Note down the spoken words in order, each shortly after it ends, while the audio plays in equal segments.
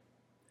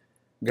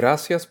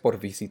Gracias por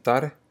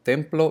visitar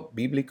Templo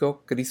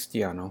Bíblico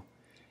Cristiano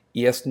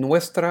y es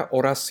nuestra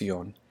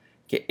oración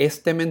que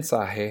este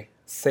mensaje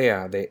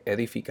sea de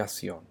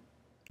edificación.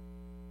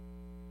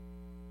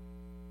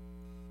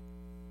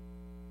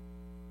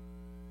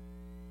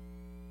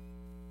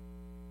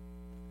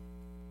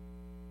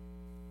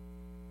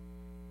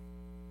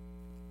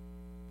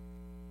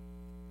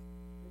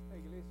 Esta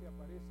iglesia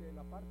aparece, en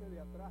la parte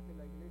de atrás de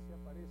la iglesia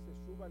aparece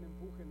suban,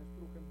 empujen,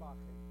 estrujen,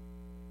 bajen.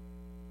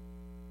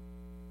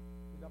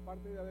 Y la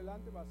parte de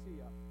adelante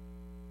vacía.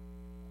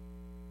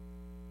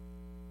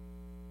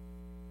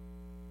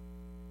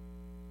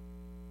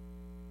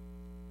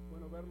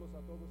 Bueno verlos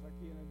a todos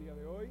aquí en el día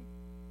de hoy.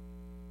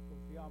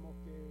 Confiamos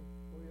que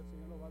hoy el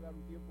Señor nos va a dar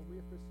un tiempo muy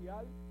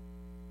especial.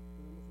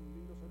 Tuvimos un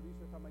lindo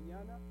servicio esta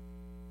mañana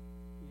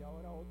y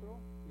ahora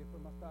otro, y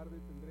después más tarde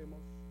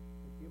tendremos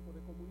el tiempo de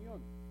comunión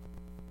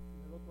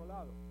en el otro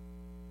lado.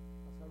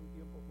 Pasar un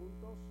tiempo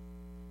juntos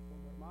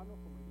como hermanos,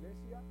 como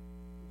iglesia,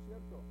 ¿no es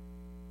cierto?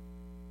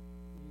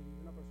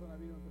 Y una persona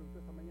vino y me preguntó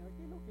esta mañana,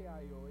 ¿qué es lo que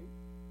hay hoy?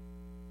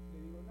 Le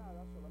digo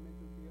nada,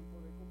 solamente un tiempo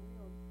de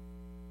comunión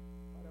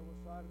para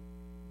gozar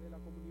de la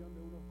comunión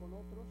de unos con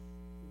otros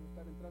y no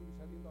estar entrando y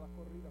saliendo a las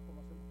corridas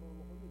como hacemos todos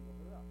los domingos,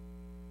 ¿verdad?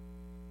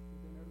 Y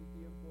tener un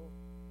tiempo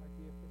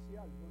aquí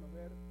especial. Bueno,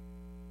 ver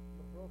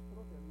los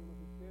rostros de algunos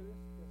de ustedes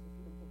que hace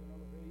tiempo que no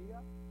los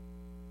veía.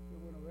 Qué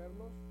bueno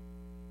verlos.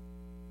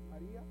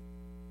 María,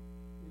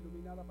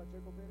 iluminada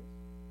Pacheco Pérez,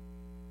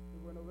 qué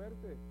bueno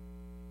verte.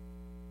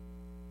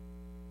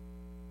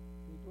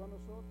 Y tú a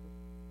nosotros.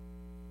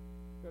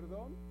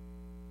 ¿Perdón?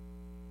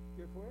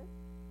 ¿Qué fue?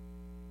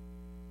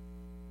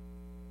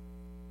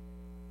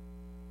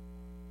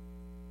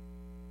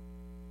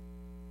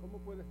 ¿Cómo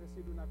puedes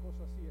decir una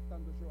cosa así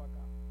estando yo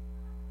acá?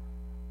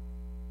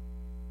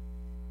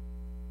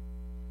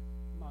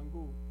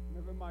 Mangú,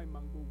 never mind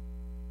Mangú.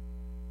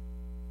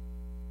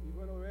 Y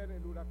bueno ver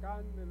el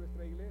huracán de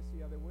nuestra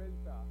iglesia de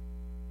vuelta.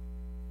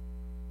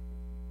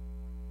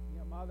 Mi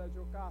amada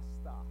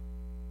Yocasta.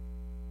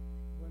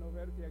 Bueno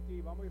verte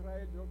aquí. Vamos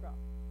Israel, Yoca.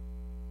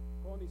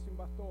 Con y sin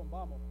bastón,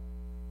 vamos.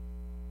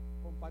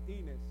 Con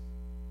patines.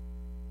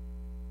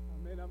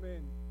 Amén,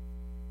 amén.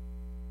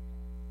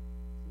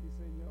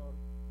 Sí, Señor.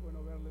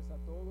 Bueno verles a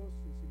todos.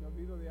 Y si me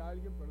olvido de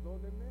alguien,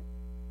 perdónenme.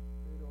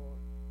 Pero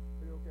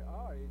creo que...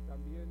 y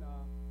también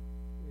a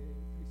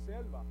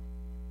Friselva.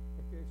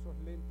 Es que esos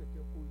lentes te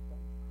ocultan.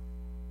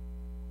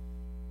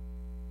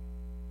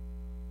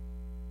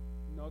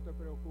 No te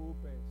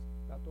preocupes,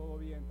 está todo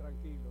bien,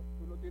 tranquilo.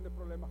 Tú no tienes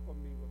problemas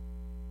conmigo.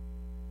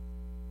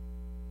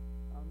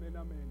 Amén,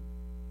 amén.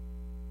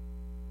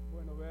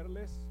 Bueno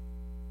verles.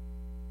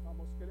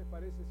 Vamos, ¿qué les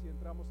parece si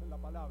entramos en la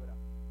palabra?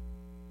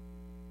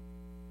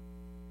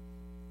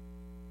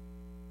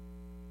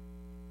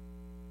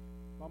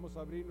 Vamos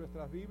a abrir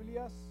nuestras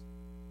Biblias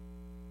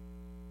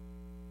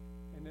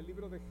en el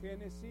libro de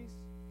Génesis,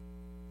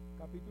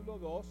 capítulo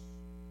 2.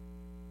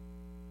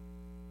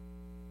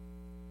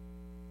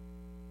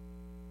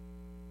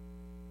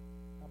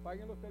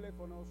 Apaguen los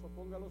teléfonos o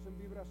póngalos en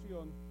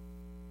vibración,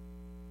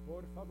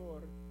 por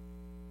favor,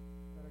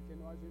 para que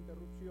no haya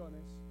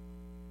interrupciones.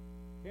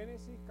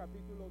 Génesis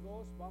capítulo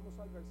 2, vamos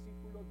al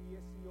versículo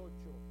 18.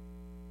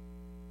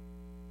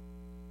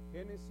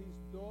 Génesis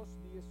 2,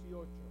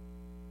 18.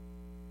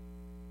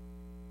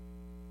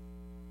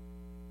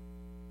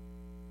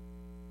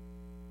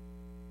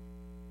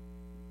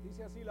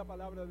 Dice así la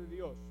palabra de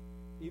Dios.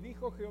 Y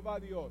dijo Jehová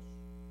Dios: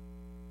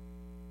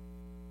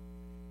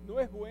 no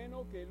es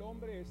bueno que el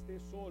hombre esté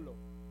solo,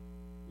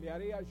 le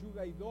haré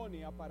ayuda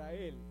idónea para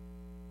él.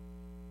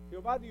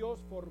 Jehová Dios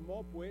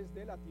formó pues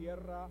de la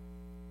tierra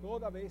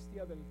toda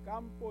bestia del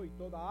campo y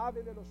toda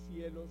ave de los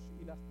cielos,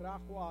 y las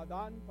trajo a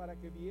Adán para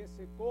que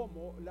viese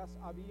cómo las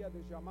había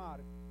de llamar.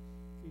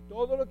 Y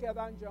todo lo que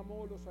Adán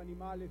llamó los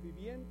animales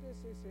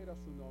vivientes, ese era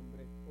su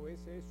nombre, o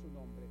ese es su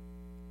nombre.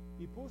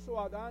 Y puso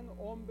Adán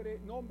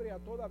nombre a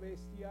toda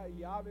bestia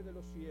y ave de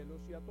los cielos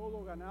y a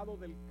todo ganado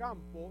del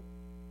campo,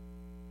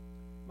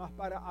 mas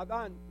para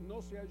Adán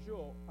no se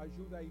halló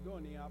ayuda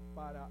idónea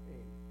para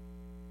él.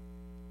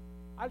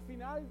 Al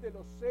final de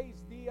los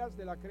 6 días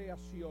de la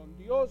creación,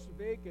 Dios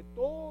ve que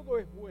todo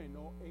es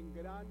bueno en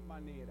gran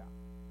manera,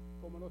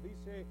 como nos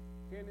dice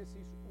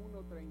Génesis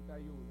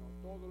 1:31.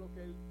 Todo lo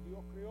que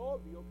Dios creó,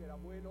 vio que era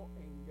bueno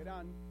en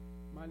gran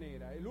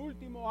manera. El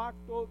último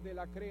acto de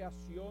la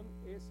creación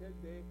es el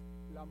de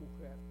la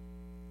mujer.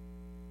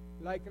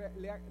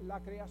 La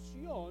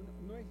creación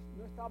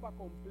no estaba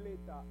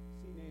completa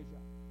sin ella.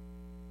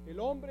 El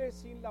hombre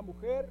sin la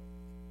mujer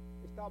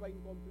estaba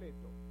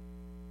incompleto.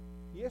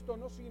 Y esto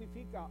no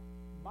significa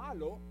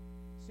malo,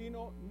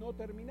 sino no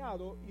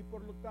terminado y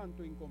por lo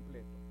tanto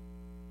incompleto.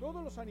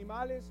 Todos los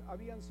animales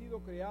habían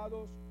sido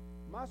creados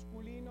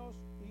masculinos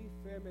y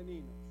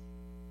femeninos.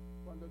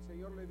 Cuando el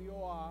Señor le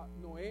dio a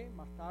Noé,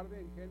 más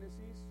tarde en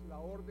Génesis, la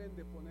orden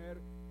de poner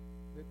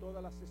de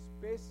todas las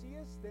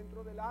especies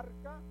dentro del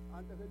arca,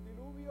 antes del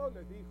diluvio,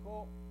 les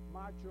dijo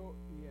macho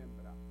y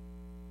hembra.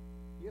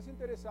 Y es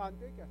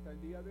interesante que hasta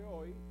el día de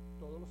hoy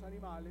todos los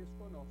animales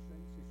conocen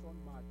si son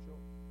macho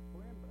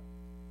o hembra.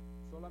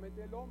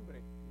 solamente el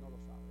hombre no lo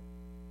sabe.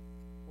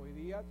 Hoy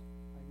día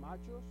hay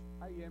machos,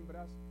 hay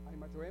hembras, hay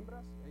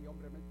macho-hembras, hay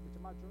hombres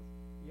machos,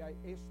 y hay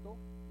esto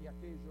y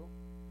aquello,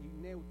 y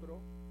neutro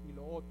y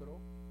lo otro,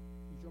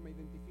 y yo me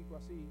identifico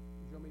así,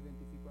 y yo me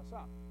identifico así.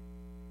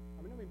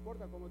 A mí no me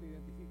importa cómo te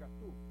identificas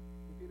tú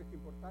tienes que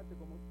importarte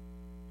cómo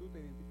tú te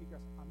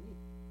identificas a mí.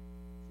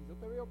 Si yo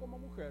te veo como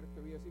mujer,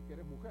 te voy a decir que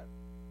eres mujer.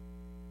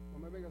 No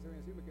me vengas a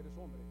decirme que eres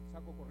hombre,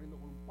 saco corriendo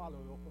con un palo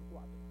de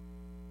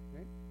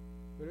 2x4. ¿Eh?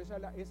 Pero esa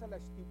es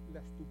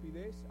la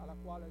estupidez a la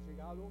cual ha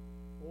llegado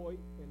hoy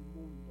el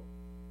mundo.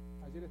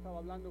 Ayer estaba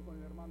hablando con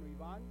el hermano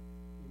Iván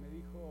y me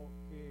dijo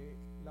que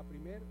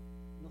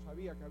no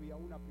sabía que había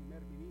una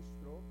primer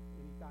ministro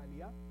en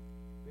Italia,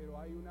 pero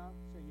hay una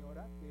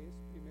señora que es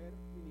primer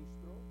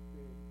ministro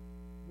del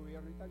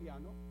gobierno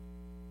italiano,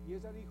 y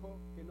ella dijo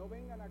que no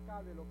vengan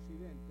acá del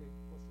occidente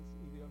con sus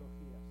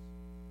ideologías.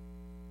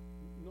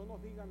 No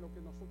nos digan lo que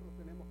nosotros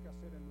tenemos que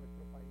hacer en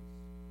nuestro país.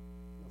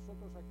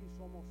 Nosotros aquí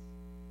somos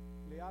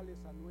leales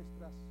a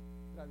nuestras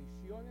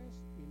tradiciones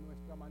y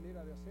nuestra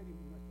manera de hacer y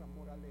nuestra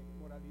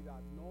moralidad,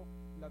 no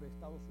la de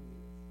Estados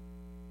Unidos.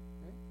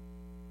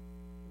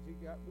 Así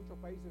que muchos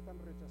países están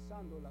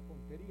rechazando la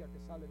tontería que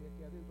sale de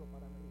aquí adentro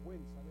para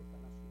vergüenza de esta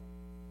nación.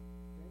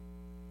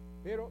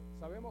 Pero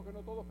sabemos que no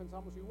todos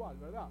pensamos igual,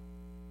 ¿verdad?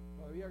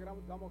 Todavía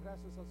damos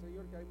gracias al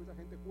Señor que hay mucha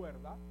gente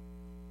cuerda,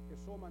 que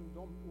suman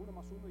 1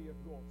 más 1 y es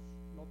 2,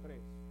 no 3.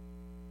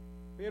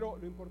 Pero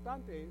lo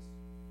importante es,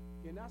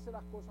 quien hace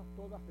las cosas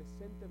todas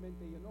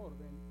decentemente y en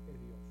orden es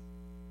Dios.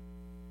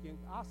 Quien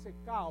hace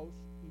caos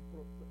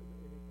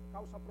y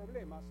causa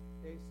problemas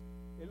es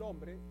el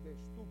hombre, de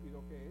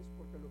estúpido que es,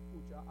 porque lo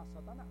escucha a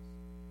Satanás.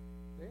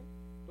 ¿Sí?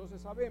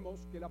 Entonces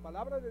sabemos que la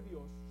palabra de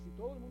Dios, si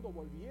todo el mundo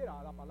volviera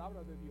a la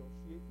palabra de Dios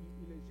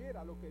y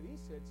leyera lo que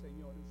dice el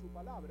Señor en su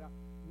palabra,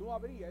 no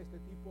habría este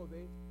tipo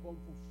de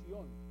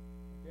confusión.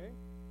 ¿Okay?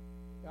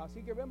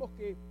 Así que vemos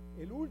que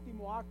el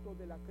último acto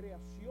de la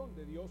creación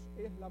de Dios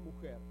es la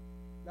mujer.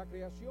 La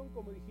creación,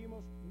 como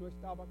dijimos, no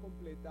estaba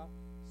completa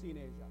sin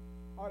ella.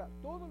 Ahora,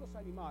 todos los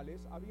animales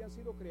habían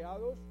sido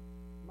creados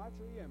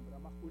macho y hembra,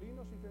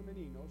 masculinos y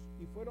femeninos,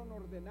 y fueron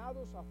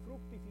ordenados a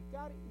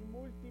fructificar y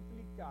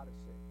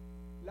multiplicarse.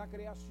 La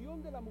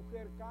creación de la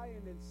mujer cae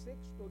en el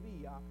 6º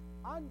día,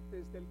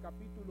 antes del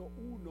capítulo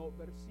 1,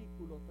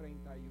 versículo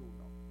 31.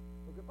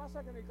 Lo que pasa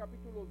es que en el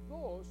capítulo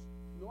 2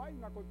 no hay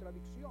una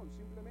contradicción,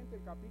 simplemente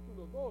el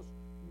capítulo 2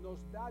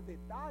 nos da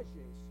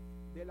detalles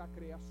de la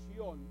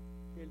creación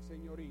que el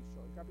Señor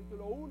hizo. El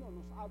capítulo 1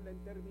 nos habla en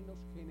términos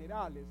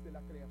generales de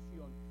la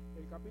creación.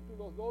 El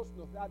capítulo 2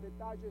 nos da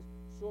detalles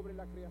sobre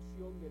la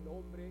creación del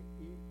hombre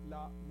y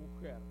la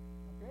mujer.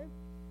 ¿Okay?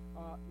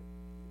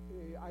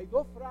 Hay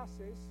dos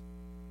frases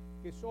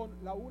que son,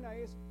 la una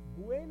es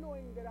bueno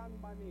en gran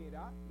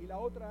manera y la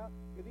otra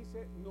que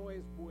dice no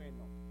es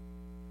bueno.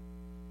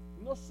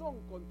 No son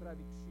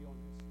contradicciones.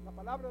 La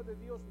palabra de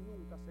Dios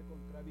nunca se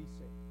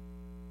contradice.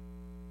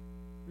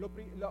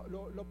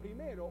 Lo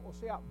primero, o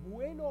sea,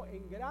 bueno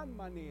en gran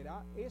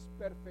manera, es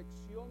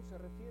perfección, se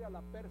refiere a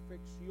la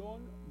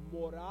perfección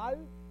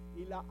moral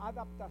y la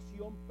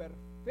adaptación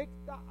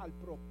perfecta al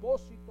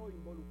propósito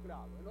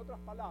involucrado. En otras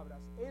palabras,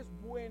 es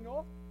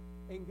bueno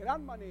en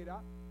gran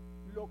manera,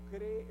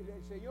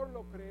 el Señor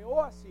lo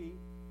creó así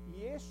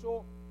y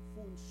eso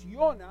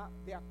funciona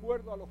de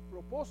acuerdo a los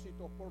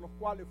propósitos por los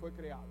cuales fue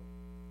creado.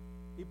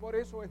 Y por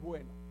eso es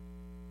bueno.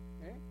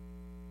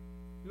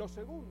 Lo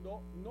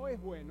segundo, no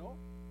es bueno,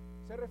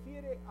 se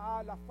refiere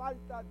a la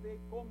falta de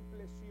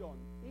compleción,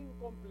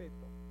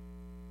 incompleto.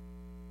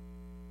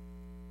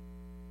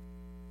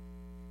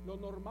 Lo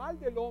normal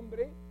del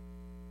hombre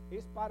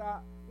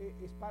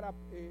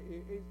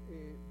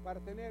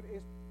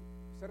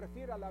se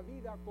refiere a la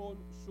vida con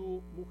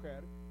su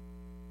mujer,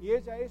 y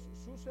ella es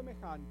su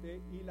semejante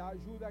y la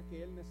ayuda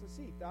que él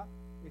necesita,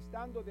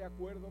 estando de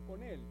acuerdo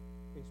con él,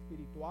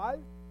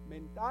 espiritual,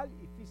 mental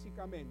y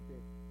físicamente.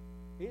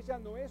 Ella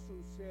no es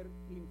un ser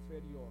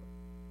inferior.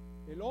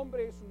 El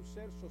hombre es un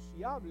ser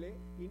sociable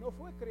y no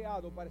fue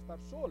creado para estar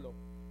solo.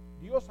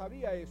 Dios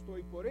sabía esto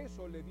y por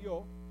eso le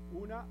dio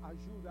una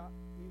ayuda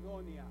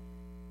idónea.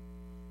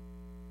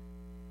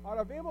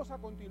 Ahora vemos a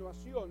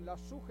continuación la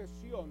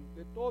sujeción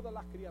de todas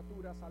las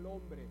criaturas al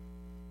hombre.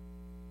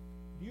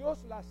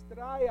 Dios las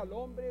trae al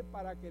hombre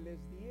para que les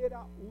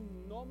diera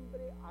un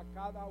nombre a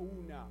cada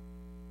una.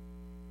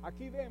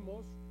 Aquí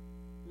vemos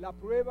la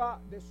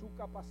prueba de su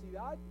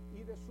capacidad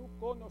y de su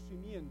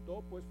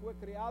conocimiento, pues fue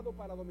creado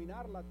para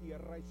dominar la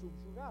tierra y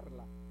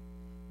subyugarla.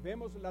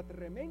 Vemos la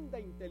tremenda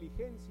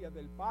inteligencia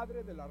del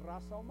padre de la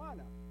raza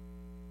humana.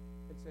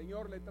 El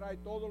Señor le trae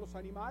todos los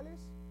animales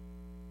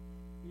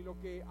y lo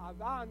que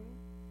Adán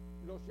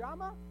los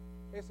llama,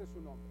 ese es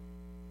su nombre.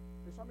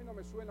 Eso a mí no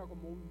me suena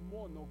como un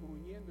mono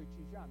gruñendo y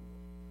chillando.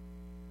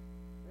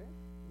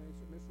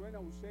 Me suena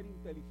un ser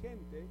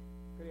inteligente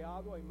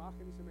creado a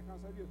imagen y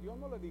semejanza de Dios. Dios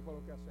no le dijo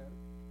lo que hacer.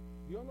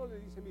 Dios no le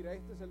dice, mira,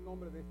 este es el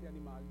nombre de este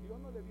animal. Dios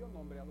no le dio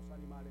nombre a los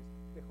animales,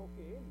 dejó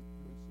que Él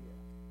lo hiciera.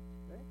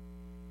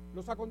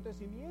 Los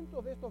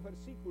acontecimientos de estos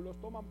versículos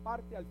toman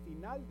parte al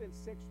final del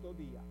 6º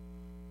día.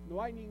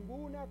 No hay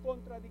ninguna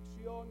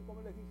contradicción,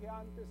 como les dije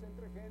antes,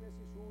 entre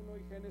Génesis 1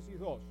 y Génesis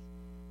 2.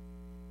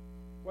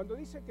 Cuando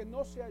dice que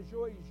no se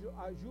halló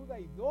ayuda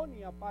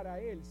idónea para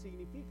él,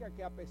 significa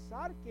que a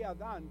pesar que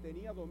Adán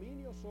tenía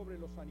dominio sobre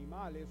los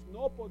animales,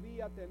 no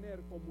podía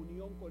tener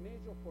comunión con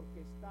ellos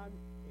porque están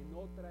en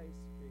otra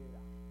esfera.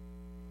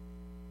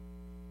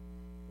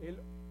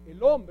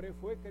 El hombre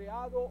fue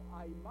creado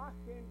a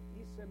imagen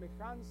y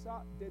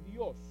semejanza de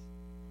Dios.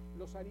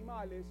 Los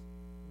animales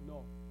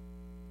no.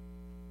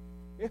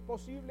 Es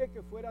posible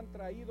que fueran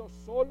traídos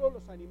solo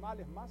los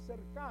animales más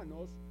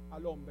cercanos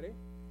al hombre,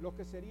 los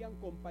que serían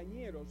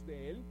compañeros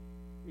de él,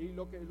 y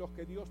los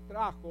que Dios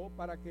trajo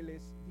para que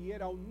les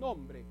diera un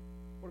nombre,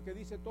 porque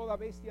dice toda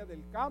bestia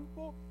del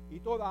campo y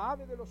toda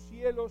ave de los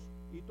cielos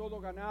y todo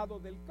ganado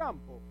del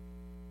campo.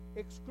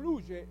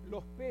 Excluye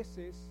los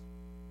peces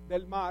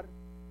del mar,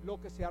 lo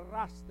que se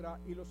arrastra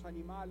y los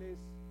animales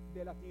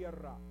de la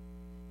tierra.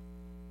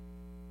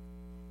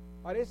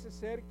 Parece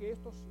ser que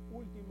estos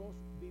últimos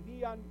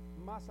vivían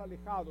más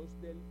alejados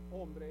del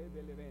hombre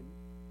del Edén.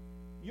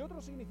 Y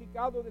otro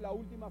significado de la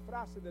última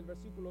frase del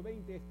versículo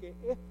 20 es que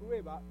es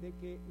prueba de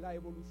que la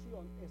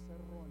evolución es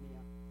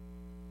errónea,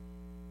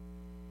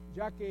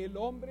 ya que el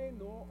hombre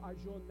no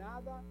halló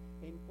nada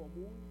en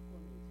común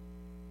con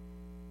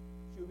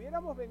ellos. Si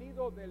hubiéramos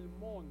venido del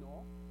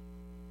mono,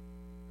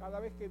 cada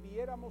vez que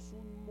viéramos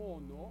un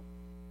mono,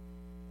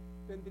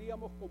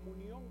 tendríamos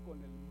comunión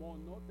con el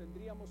mono,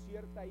 tendríamos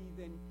cierta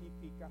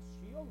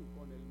identificación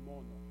con el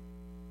mono.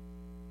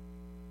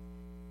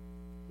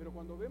 Pero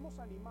cuando vemos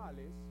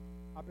animales,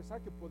 a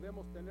pesar que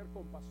podemos tener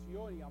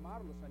compasión y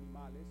amar los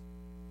animales,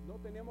 no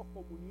tenemos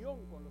comunión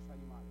con los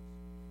animales.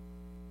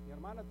 Mi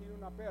hermana tiene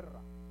una perra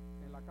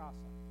en la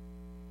casa.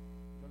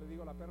 Yo le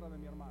digo la perra de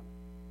mi hermana.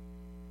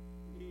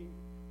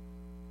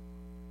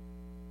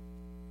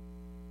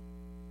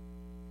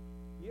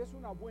 Y es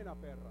una buena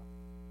perra.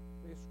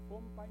 Es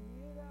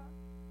compañera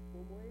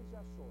como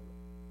ella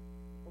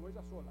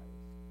sola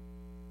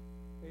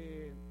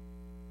es.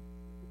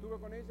 Estuve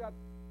con ella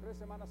 3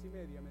 semanas y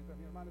media mientras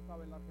mi hermana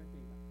estaba en la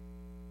Argentina.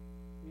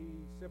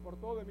 Y se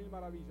portó de 1000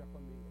 maravillas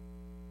conmigo.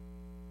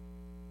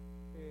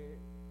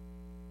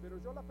 Pero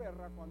yo la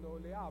perra, cuando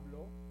le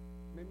hablo,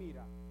 me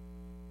mira.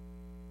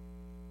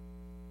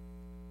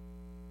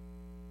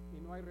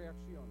 Y no hay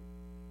reacción,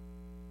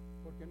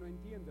 porque no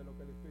entiende lo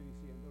que le estoy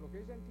diciendo. Lo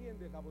que ella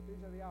entiende es la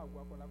botella de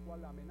agua con la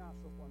cual la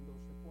amenazo cuando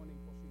se pone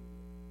imposible.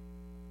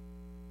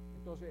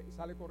 Entonces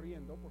sale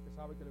corriendo porque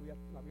sabe que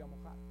la voy a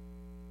mojar.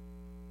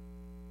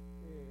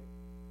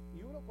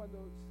 Y uno cuando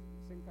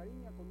se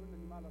encariña con un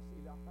animal así,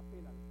 le da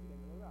pena,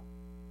 ¿verdad?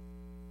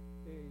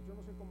 Yo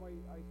no sé cómo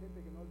hay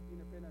gente que no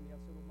tiene pena ni al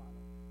ser humano.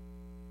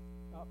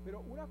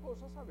 Pero una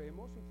cosa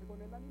sabemos es que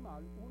con el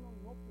animal uno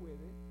no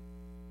puede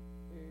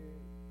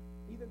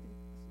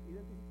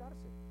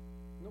identificarse.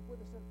 No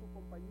puede ser tu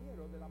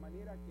compañero de la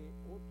manera que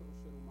otro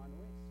ser humano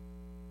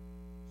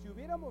es. Si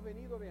hubiéramos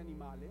venido de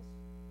animales,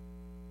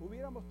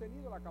 hubiéramos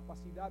tenido la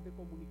capacidad de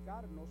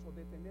comunicarnos o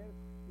de tener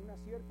una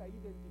cierta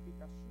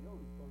identificación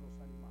con los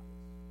animales.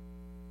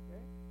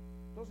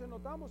 Entonces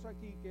notamos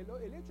aquí que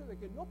el hecho de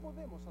que no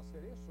podemos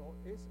hacer eso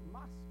es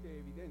más que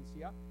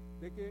evidencia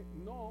de que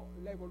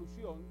la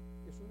evolución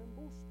es un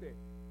embuste.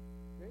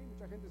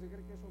 Mucha gente se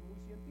cree que eso es muy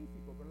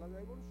científico, pero la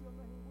evolución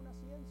no es ninguna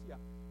ciencia.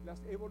 La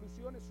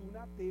evolución es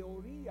una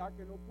teoría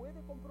que no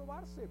puede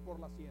comprobarse por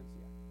la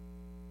ciencia.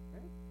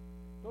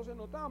 Entonces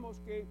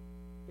notamos que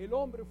el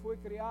hombre fue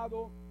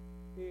creado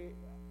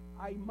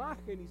a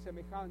imagen y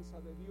semejanza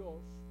de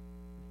Dios,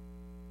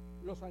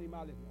 los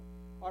animales no.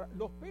 Ahora,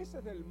 los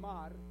peces del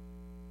mar,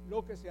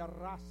 lo que se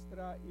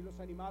arrastra y los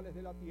animales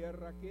de la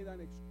tierra quedan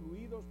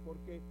excluidos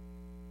porque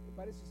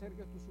parece ser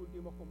que estos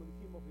últimos, como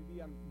dijimos,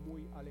 vivían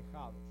muy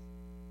alejados.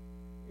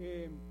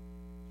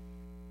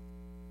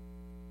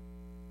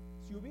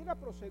 Si hubiera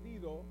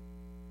procedido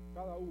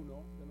cada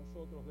uno de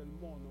nosotros del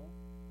mono,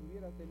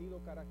 hubiera tenido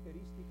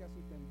características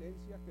y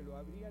tendencias que lo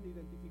habrían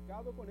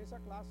identificado con esa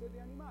clase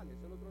de animales.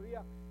 El otro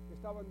día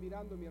estaban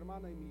mirando, mi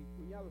hermana y mi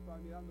cuñado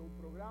estaban mirando un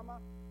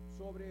programa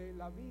sobre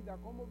la vida,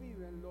 cómo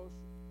viven los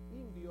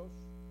indios,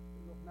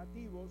 los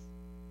nativos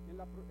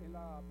en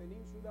la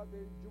península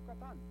de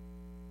Yucatán.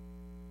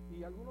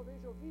 Y algunos de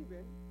ellos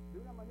viven de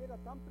una manera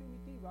tan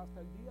primitiva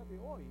hasta el día de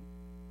hoy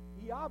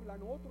y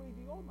hablan otro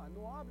idioma,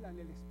 no hablan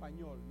el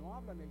español, no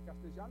hablan el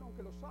castellano,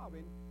 aunque lo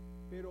saben,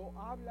 pero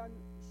hablan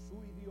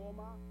su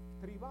idioma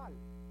tribal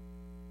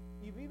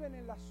y viven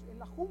en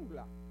la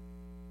jungla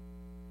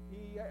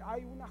y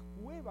hay unas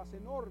cuevas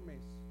enormes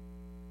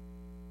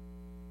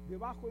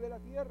debajo de la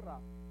tierra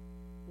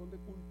donde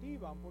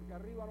cultivan porque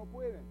arriba no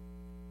pueden,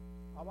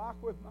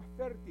 abajo es más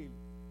fértil,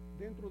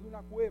 dentro de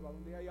una cueva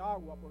donde hay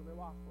agua por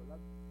debajo. La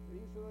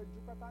península del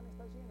Yucatán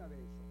está llena de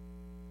eso.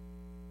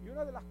 Y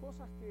una de las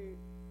cosas que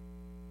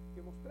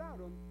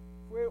mostraron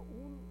fue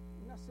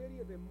una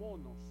serie de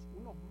monos,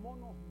 unos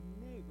monos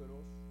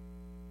negros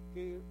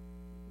que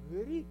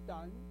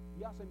gritan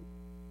y hacen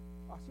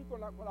así con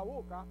la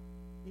boca,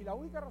 y la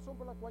única razón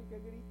por la cual que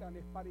gritan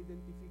es para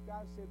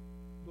identificarse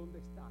dónde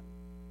están.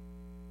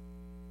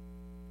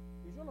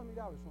 Y yo los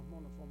miraba, esos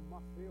monos son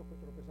más feos que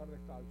tropezar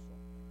descalzo.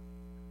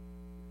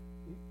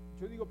 Y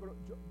yo digo, pero si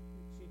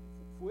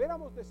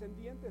fuéramos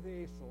descendientes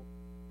de eso,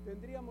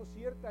 tendríamos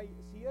cierta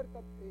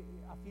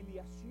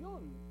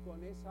afiliación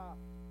con esa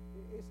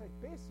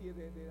especie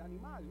de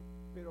animal,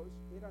 pero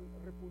eran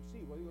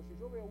repulsivos. Digo, si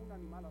yo veo un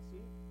animal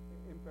así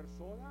en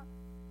persona,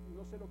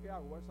 no sé lo que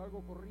hago,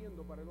 salgo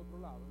corriendo para el otro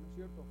lado, ¿no es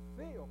cierto?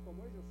 Feos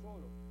como ellos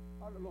solos.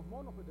 Ahora, los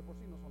monos pues de por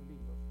sí no son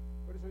lindos,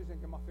 por eso dicen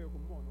que es más feo que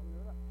un mono,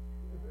 ¿verdad?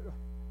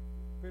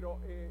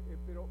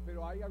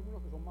 Pero hay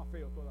algunos que son más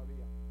feos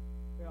todavía.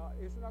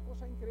 Es una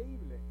cosa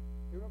increíble,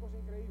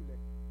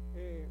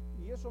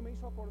 y eso me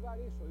hizo acordar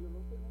eso. Digo, no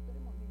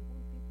tenemos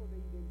ningún tipo de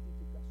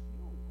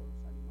identificación con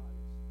los animales,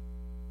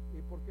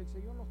 porque el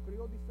Señor nos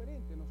creó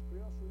diferente, nos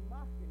creó a su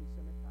imagen y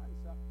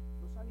semejanza.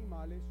 Los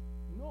animales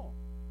no.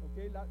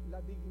 ¿Okay?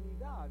 La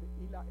dignidad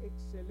y la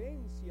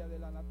excelencia de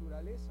la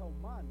naturaleza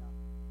humana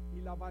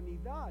y la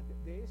vanidad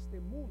de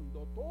este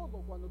mundo,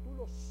 todo cuando tú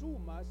lo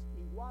sumas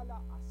iguala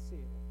a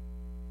cero.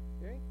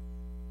 ¿Okay?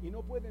 Y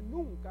no puede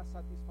nunca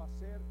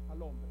satisfacer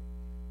al hombre.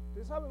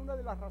 Ustedes saben una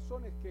de las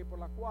razones por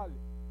la cual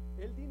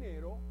el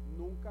dinero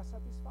nunca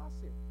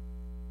satisface.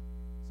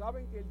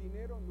 ¿Saben que el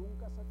dinero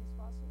nunca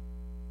satisface?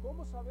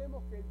 ¿Cómo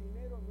sabemos que el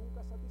dinero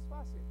nunca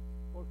satisface?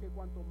 Porque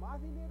cuanto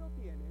más dinero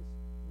tienes,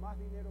 más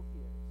dinero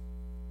quieres.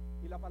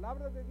 Y la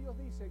palabra de Dios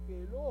dice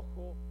que el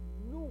ojo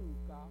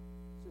nunca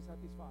se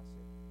satisface.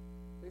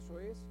 Eso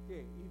es,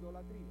 ¿qué?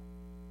 Idolatría.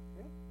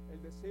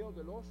 El deseo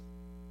de los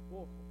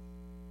ojos.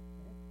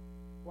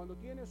 Cuando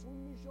tienes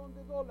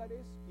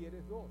 $1.000.000,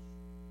 quieres 2.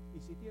 Y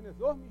si tienes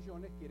 2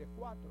 millones, quieres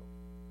 4.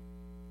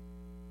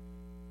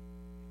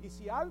 Y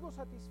si algo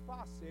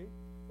satisface,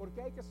 ¿por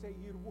qué hay que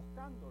seguir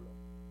buscándolo?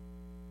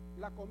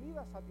 La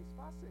comida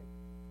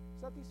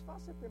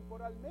satisface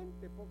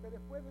temporalmente, porque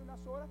después de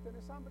unas horas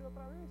tenés hambre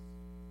otra vez.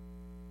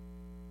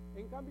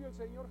 En cambio, el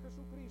Señor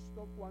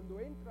Jesucristo, cuando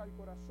entra al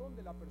corazón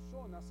de la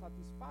persona,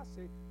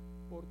 satisface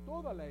por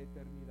toda la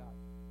eternidad.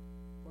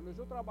 Cuando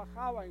yo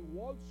trabajaba en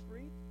Wall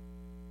Street,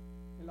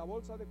 en la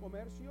bolsa de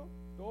comercio,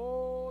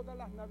 todas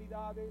las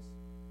navidades,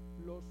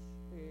 los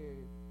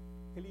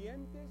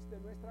clientes de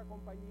nuestra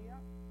compañía,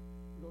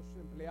 los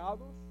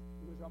empleados,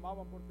 nos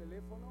llamaban por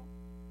teléfono: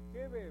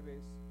 ¿qué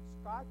bebes?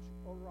 ¿Scotch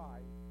o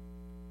rye?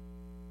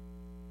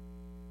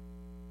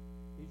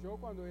 Y yo,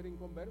 cuando era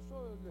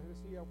inconverso, les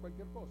decía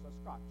cualquier cosa,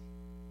 Scotch.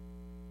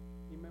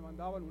 Y me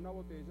mandaban una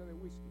botella de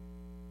whisky,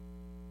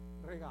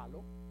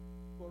 regalo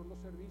por los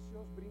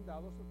servicios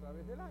brindados a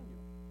través del año.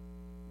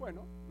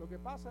 Bueno, lo que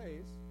pasa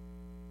es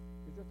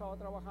que yo estaba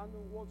trabajando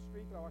en Wall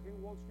Street, trabajé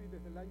en Wall Street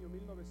desde el año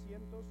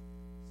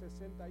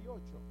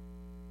 1968.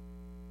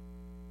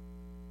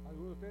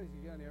 Algunos de ustedes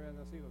siquiera ni habían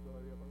nacido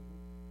todavía.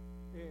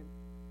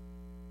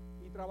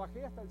 Y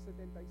trabajé hasta el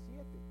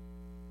 77.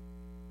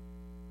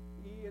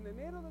 Y en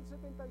enero del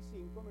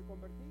 75 me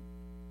convertí.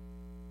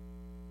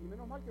 Y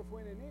menos mal que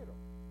fue en enero,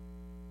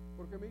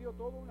 porque me dio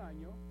todo un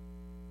año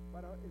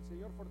para el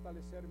Señor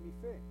fortalecer mi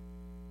fe.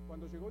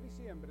 Cuando llegó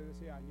diciembre de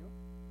ese año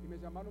y me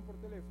llamaron por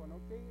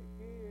teléfono: ¿qué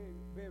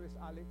bebes,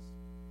 Alex?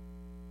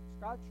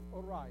 ¿Scotch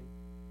o rye?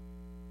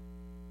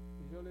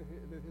 Y yo les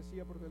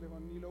decía por teléfono: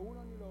 ni lo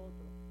uno ni lo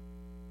otro.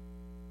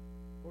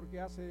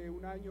 Porque hace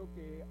un año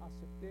que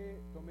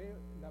tomé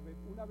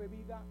una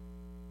bebida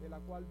de la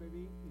cual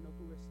bebí y no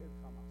tuve sed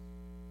jamás.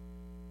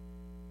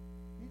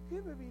 ¿Y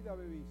qué bebida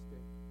bebiste?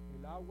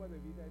 El agua de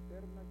vida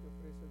eterna que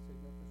ofrece el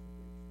Señor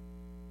Jesucristo.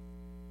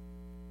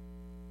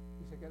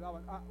 Y se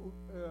quedaban: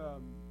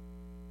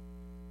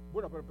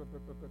 bueno, pero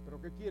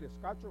 ¿qué quieres?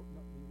 ¿Cacho?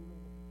 No, ninguno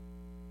de los dos.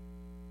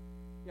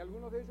 Y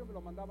algunos de ellos me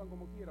lo mandaban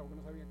como quiera, porque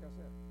no sabían qué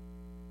hacer.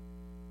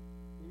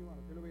 Y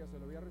bueno, ¿qué le voy a hacer?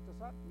 ¿Lo voy a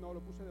rechazar? No,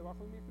 lo puse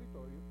debajo de mi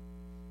escritorio.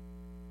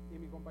 Y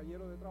mi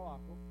compañero de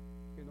trabajo,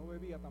 que no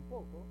bebía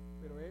tampoco,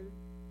 pero él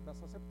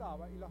las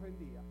aceptaba y las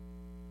vendía.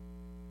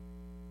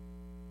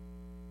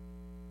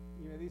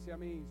 Y me dice a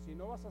mí: si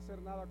no vas a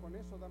hacer nada con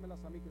eso,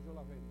 dámelas a mí, que yo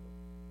las vendo.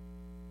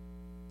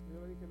 Y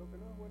yo le dije: lo que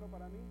no es bueno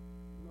para mí,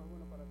 no es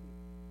bueno para ti.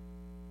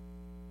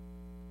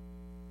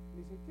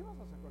 Me dice: ¿qué vas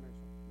a hacer con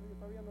eso? Yo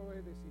todavía no lo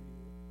he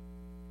decidido.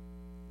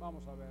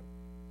 Vamos a ver.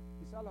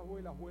 Quizás las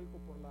vuelco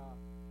por la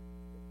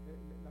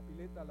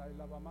pileta, el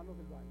lavamanos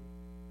del baño.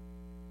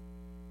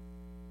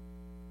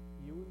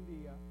 Y un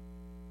día,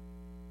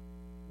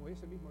 o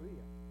ese mismo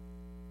día,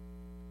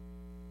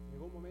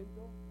 llegó un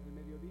momento, en el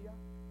mediodía,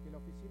 que la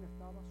oficina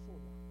estaba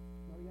sola,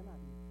 no había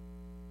nadie.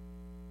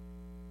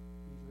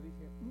 Y yo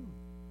dije: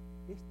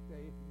 esta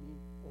es mi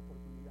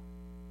oportunidad.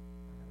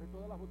 Agarré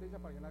todas las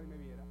botellas para que nadie me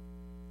viera,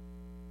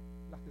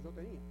 las que yo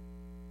tenía,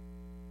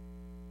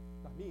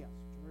 las mías,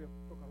 yo no voy a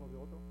tocar los de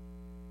otro.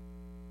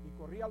 Y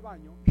corrí al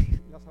baño, y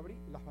las abrí,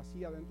 las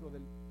vacía dentro de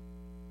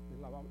los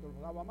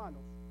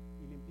lavamanos,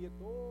 y limpié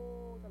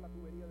toda la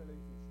tubería del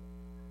edificio.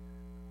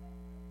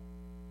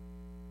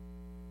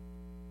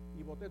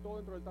 Y boté todo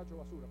dentro del tacho de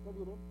basura.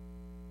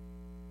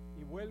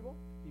 Y vuelvo,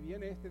 y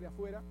viene este de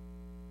afuera,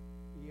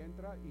 y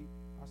entra y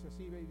hace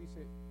así, ve y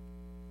dice: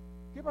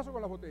 ¿qué pasó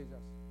con las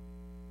botellas?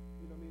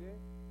 Y lo miré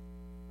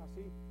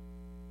así,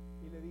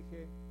 y le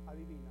dije: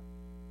 adivina.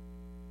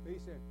 Le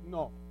dice,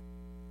 no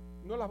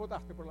las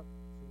votaste por la...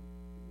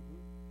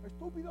 Sí.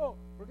 Estúpido,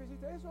 ¿por qué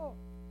hiciste eso?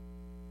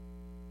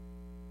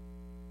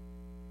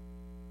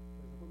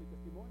 Eso fue mi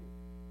testimonio.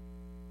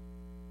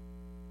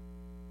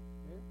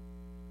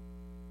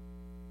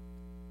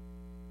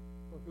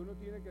 Porque uno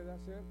tiene que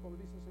hacer, como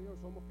dice el Señor,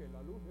 somos que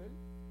la luz del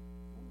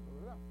mundo,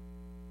 ¿verdad?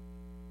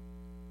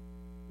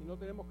 Y no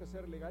tenemos que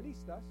ser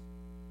legalistas,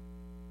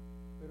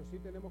 pero sí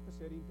tenemos que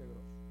ser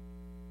íntegros.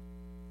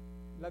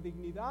 La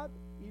dignidad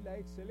y la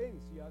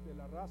excelencia de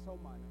la raza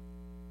humana,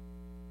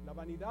 la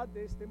vanidad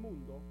de este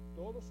mundo,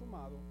 todo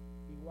sumado,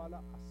 iguala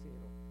a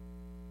cero.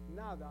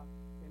 Nada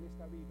en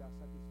esta vida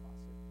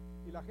satisface.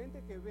 Y la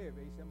gente que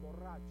bebe y se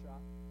emborracha,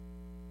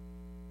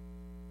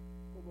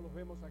 como los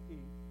vemos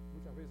aquí,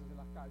 muchas veces en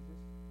las calles,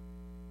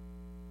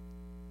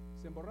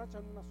 ¿se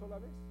emborrachan una sola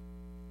vez?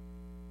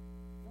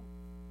 No.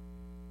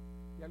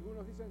 Y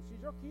algunos dicen, si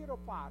yo quiero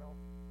paro.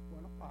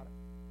 Bueno, para.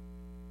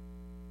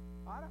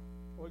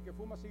 O el que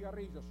fuma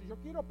cigarrillos, si yo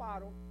quiero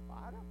paro,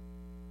 para.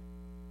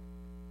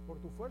 Por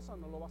tu fuerza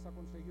no lo vas a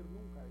conseguir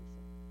nunca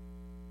eso.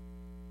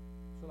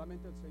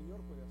 Solamente el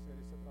Señor puede hacer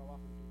ese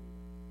trabajo en tu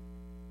vida.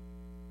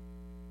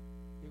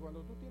 Y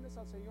cuando tú tienes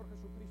al Señor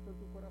Jesucristo en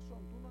tu corazón,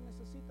 tú no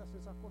necesitas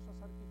esas cosas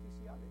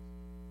artificiales.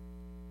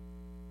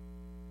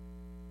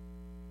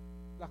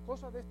 Las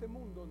cosas de este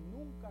mundo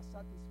nunca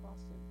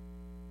satisfacen.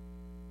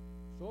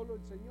 Solo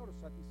el Señor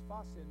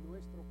satisface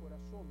nuestro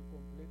corazón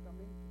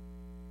completamente.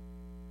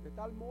 De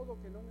tal modo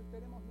que no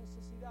tenemos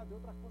necesidad de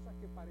otras cosas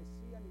que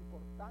parecían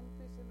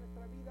importantes en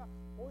nuestra vida.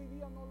 Hoy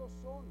día no lo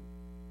son.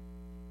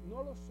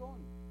 No lo son.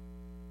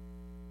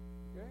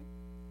 ¿Okay?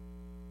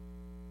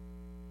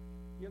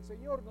 Y el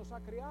Señor nos ha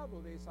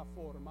creado de esa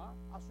forma,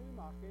 a su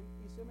imagen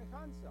y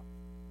semejanza.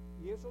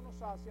 Y eso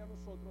nos hace a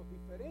nosotros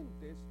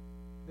diferentes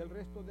del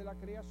resto de la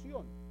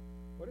creación.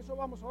 Por eso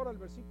vamos ahora al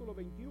versículo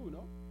 21.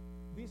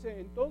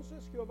 Dice,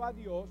 entonces Jehová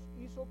Dios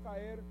hizo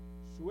caer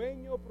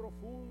sueño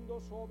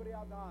profundo sobre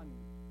Adán.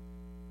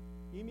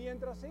 Y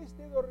mientras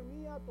éste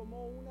dormía,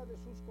 tomó una de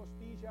sus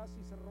costillas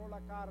y cerró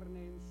la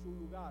carne en su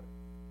lugar.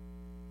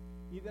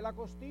 Y de la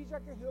costilla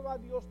que Jehová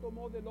Dios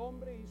tomó del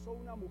hombre, hizo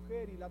una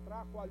mujer y la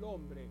trajo al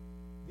hombre.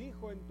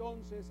 Dijo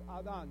entonces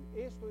Adán,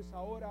 esto es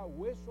ahora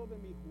hueso de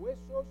mis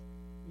huesos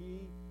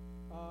y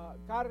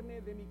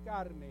carne de mi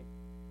carne.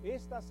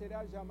 Esta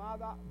será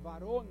llamada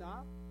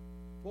varona,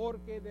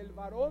 porque del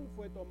varón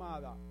fue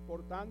tomada.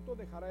 Por tanto,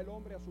 dejará el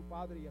hombre a su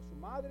padre y a su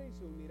madre, y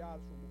se unirá a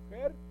su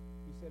mujer,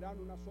 y serán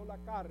una sola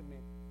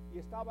carne. Y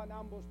estaban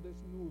ambos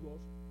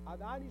desnudos,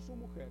 Adán y su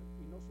mujer,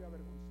 y no se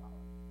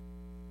avergonzaban.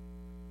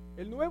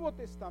 El Nuevo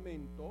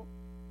Testamento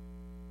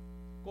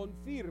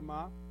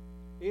confirma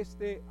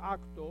este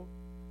acto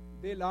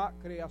de la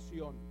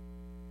creación.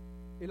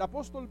 El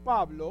apóstol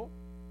Pablo,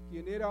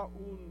 quien era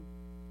un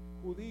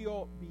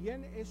judío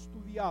bien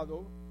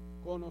estudiado,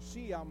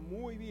 conocía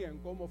muy bien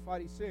como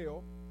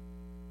fariseo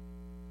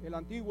el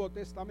Antiguo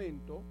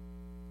Testamento,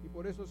 y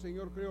por eso el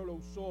Señor creo lo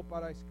usó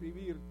para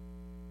escribir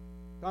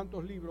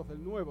tantos libros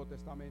del Nuevo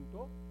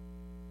Testamento.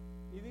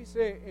 Y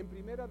dice en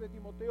 1 de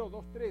Timoteo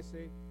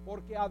 2:13,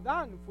 porque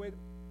Adán fue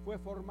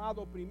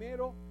formado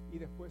primero y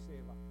después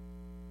Eva.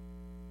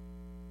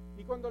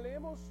 Y cuando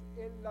leemos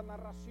la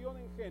narración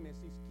en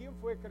Génesis, ¿quién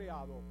fue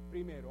creado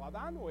primero,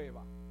 Adán o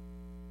Eva?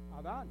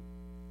 Adán,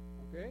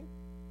 ¿ok?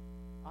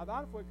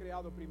 Adán fue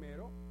creado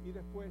primero y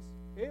después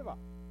Eva.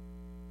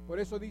 Por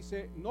eso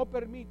dice, no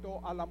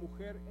permito a la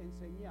mujer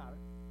enseñar,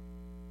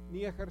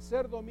 ni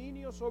ejercer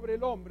dominio sobre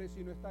el hombre,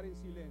 sino estar en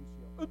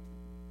silencio.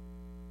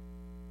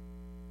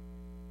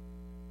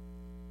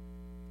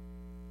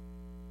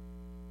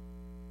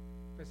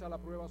 Esa es la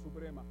prueba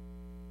suprema.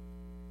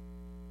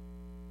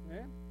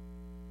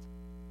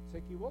 ¿Se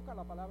equivoca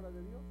la palabra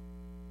de Dios?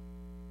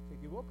 ¿Se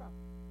equivoca?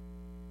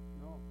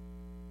 No.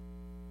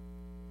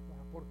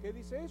 ¿Por qué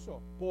dice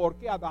eso?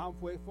 Porque Adán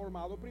fue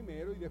formado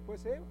primero y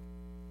después Eva.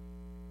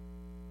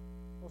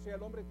 O sea,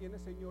 el hombre tiene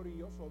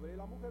señorío sobre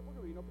la mujer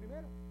porque vino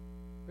primero.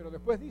 Pero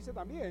después dice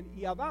también,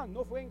 y Adán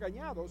no fue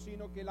engañado,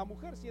 sino que la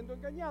mujer siendo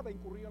engañada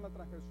incurrió en la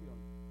transgresión.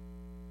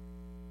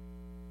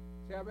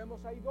 O sea,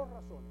 vemos ahí dos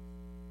razones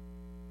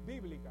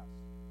bíblicas.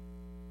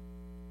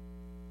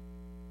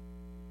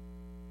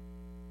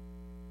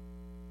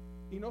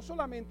 Y no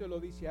solamente lo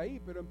dice ahí,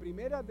 pero en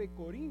 1 de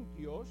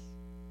Corintios,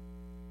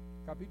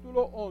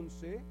 capítulo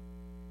 11,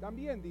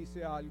 también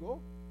dice algo,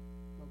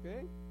 ¿ok?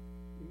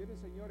 Y miren,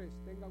 señores,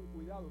 tengan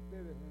cuidado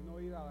ustedes de no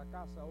ir a la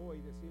casa hoy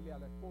y decirle a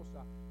la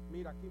esposa,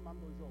 mira, aquí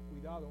mando yo,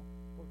 cuidado,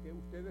 porque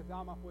ustedes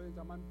damas pueden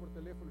llamarme por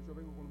teléfono y yo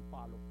vengo con un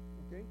palo,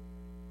 ¿ok?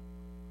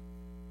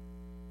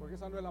 Porque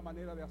esa no es la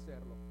manera de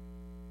hacerlo.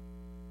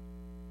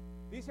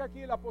 Dice aquí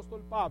el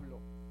apóstol Pablo,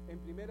 en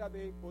 1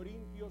 de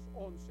Corintios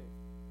 11,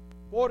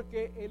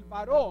 porque el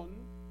varón,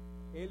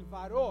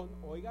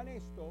 oigan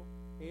esto,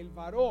 el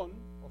varón,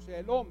 o sea,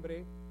 el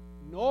hombre,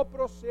 no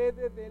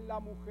procede de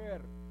la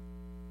mujer.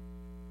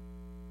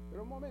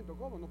 Pero un momento,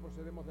 ¿cómo no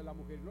procedemos de la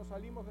mujer? No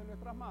salimos de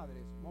nuestras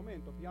madres.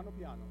 Momento, piano,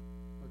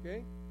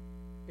 ¿ok?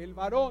 El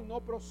varón no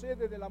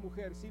procede de la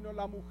mujer, sino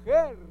la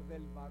mujer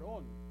del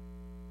varón.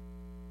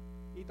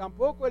 Y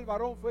tampoco el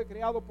varón fue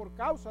creado por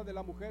causa de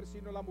la mujer,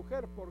 sino la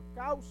mujer por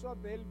causa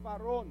del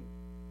varón.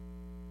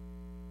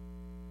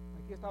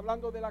 Aquí está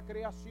hablando de la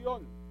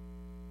creación.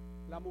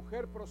 La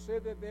mujer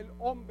procede del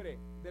hombre,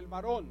 del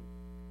varón,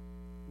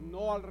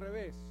 no al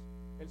revés.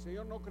 El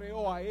Señor no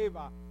creó a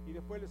Eva y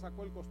después le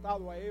sacó el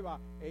costado a Eva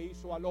e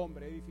hizo al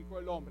hombre, edificó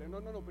el hombre. No,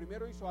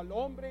 primero hizo al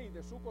hombre y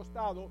de su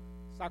costado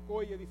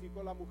sacó y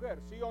edificó la mujer,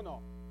 ¿sí o no?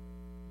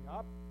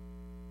 ¿Ya?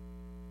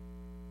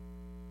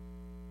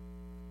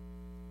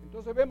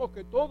 Entonces vemos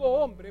que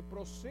todo hombre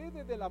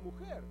procede de la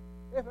mujer,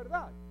 es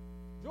verdad.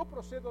 Yo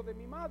procedo de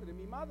mi madre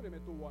me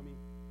tuvo a mí.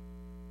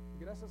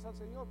 Gracias al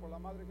Señor por la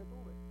madre que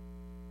tuve.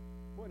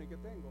 Bueno, y que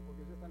tengo,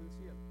 porque ya está en el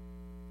cielo.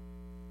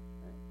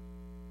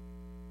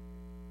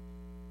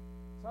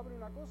 ¿Saben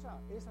una cosa?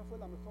 Esa fue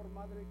la mejor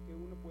madre que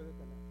uno puede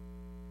tener.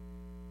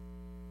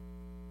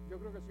 Yo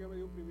creo que el Señor me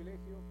dio un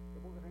privilegio que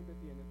poca gente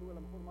tiene. Tuve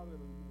la mejor madre del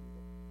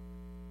mundo.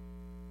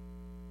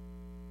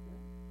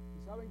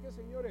 ¿Y saben qué,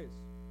 señores?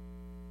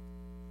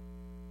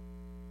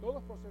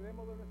 Todos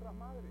procedemos de nuestras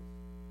madres,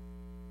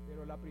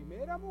 pero la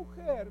primera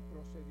mujer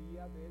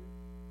procedía del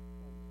hombre.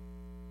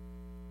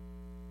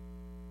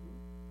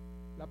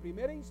 La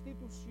primera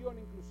institución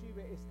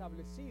inclusive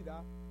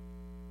establecida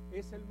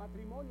es el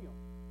matrimonio.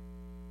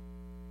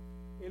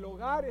 El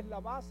hogar es la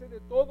base de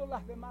todas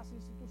las demás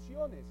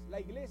instituciones, la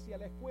iglesia,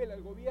 la escuela,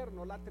 el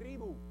gobierno, la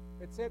tribu,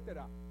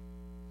 etc.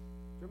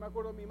 Yo me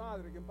acuerdo de mi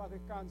madre, que en paz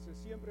descanse,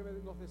 siempre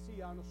nos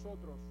decía a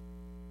nosotros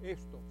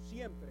esto,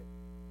 siempre: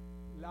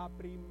 la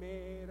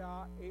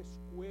primera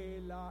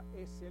escuela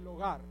es el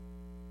hogar.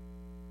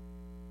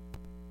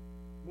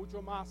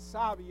 Mucho más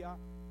sabia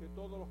que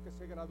todos los que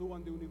se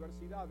gradúan de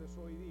universidades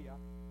hoy día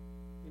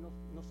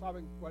y no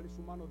saben cuál es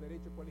su mano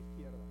derecha y cuál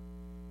izquierda.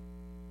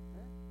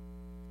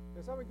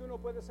 ¿Ustedes saben que uno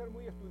puede ser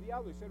muy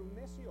estudiado y ser un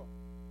necio?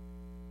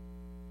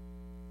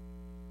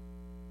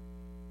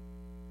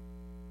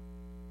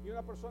 Y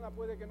una persona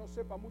puede que no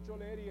sepa mucho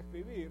leer y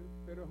escribir,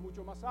 pero es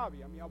mucho más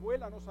sabia. Mi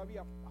abuela no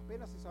sabía,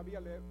 apenas se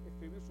sabía leer,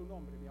 escribir su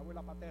nombre, mi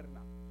abuela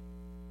paterna.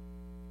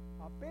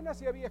 Apenas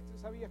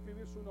sabía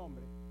escribir su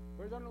nombre.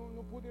 Pero ella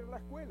no pudo ir a la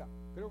escuela,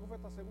 creo que fue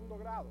hasta segundo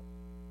grado.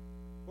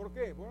 ¿Por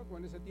qué? Bueno, pues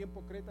en ese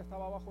tiempo Creta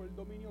estaba bajo el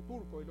dominio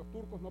turco y los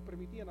turcos no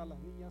permitían a las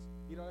niñas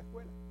ir a la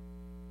escuela.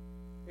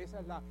 Esa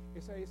es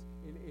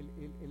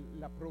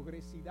la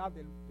progresidad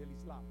del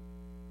Islam.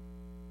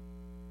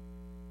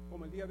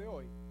 Como el día de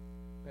hoy.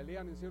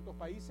 Pelean en ciertos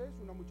países,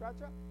 una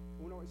muchacha,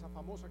 esa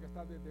famosa que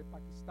está de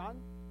Pakistán,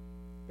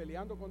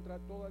 peleando contra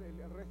todo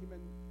el régimen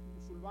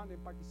musulmán en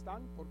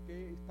Pakistán,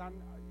 porque están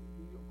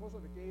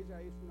cosas de que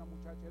ella es una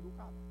muchacha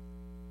educada,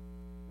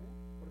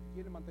 porque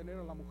quiere mantener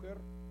a la mujer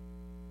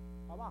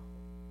abajo.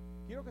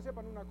 Quiero que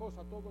sepan una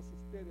cosa, todos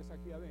ustedes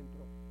aquí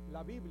adentro: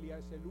 la Biblia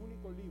es el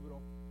único libro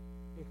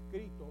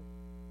escrito,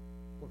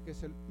 porque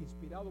es el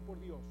inspirado por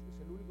Dios, es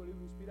el único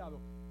libro inspirado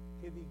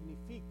que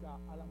dignifica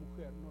a la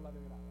mujer, no la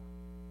degrada.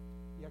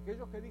 Y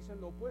aquellos que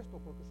dicen lo opuesto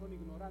porque son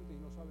ignorantes y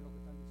no saben lo que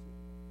están diciendo.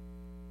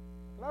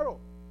 Claro.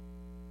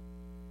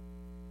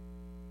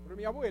 Pero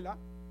mi abuela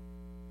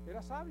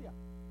era sabia.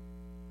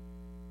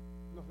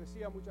 Nos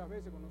decía muchas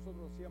veces cuando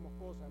nosotros hacíamos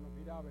cosas, nos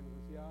miraba y nos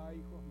decía: ay,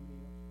 hijos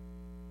míos,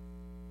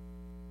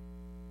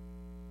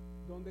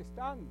 donde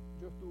están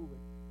yo estuve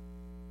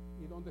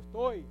y donde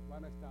estoy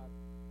van a estar.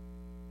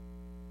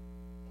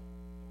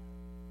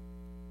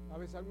 A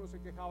veces algunos se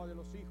quejaba de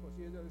los hijos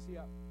y ella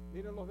decía: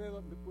 miren los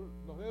dedos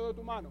de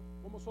tu mano,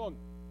 ¿cómo son?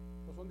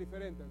 No son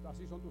diferentes,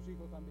 así son tus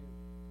hijos también.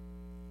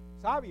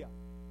 Sabia.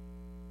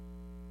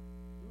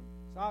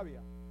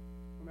 Sabia.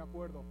 No me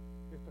acuerdo,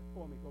 esto es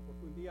cómico,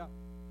 porque un día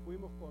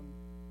fuimos con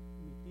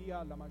mi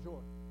tía, la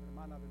mayor,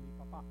 hermana de mi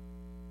papá,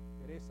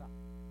 Teresa,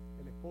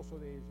 el esposo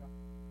de ella,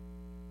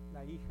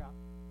 la hija,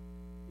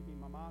 y mi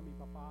mamá, mi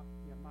papá,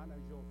 mi hermana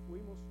y yo.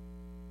 Fuimos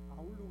a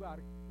un lugar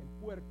en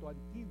Puerto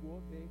Antiguo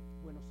de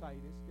Buenos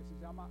Aires que se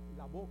llama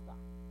La Boca.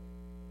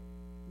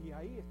 Y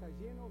ahí está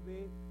lleno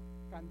de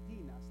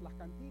cantinas. Las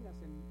cantinas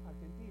en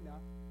Argentina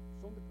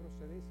son de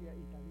procedencia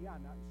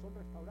italiana y son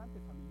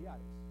restaurantes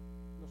familiares,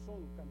 no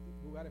son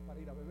lugares para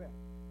ir a beber.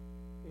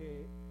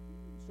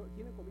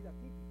 Tienen comida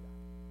típica.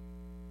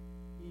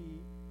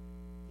 Y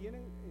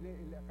tienen,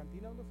 en la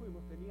cantina donde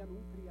fuimos, tenían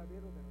un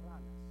criadero de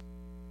ranas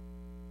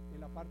en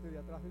la parte de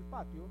atrás del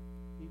patio,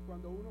 y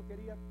cuando uno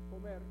quería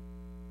comer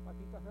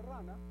patitas de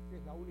rana, que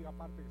es la única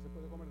parte que se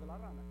puede comer de la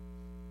rana,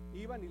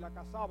 iban y la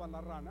cazaban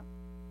la rana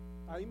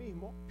ahí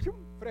mismo, ¡pium!,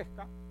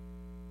 fresca,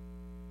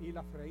 y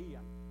la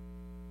freían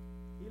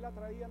y la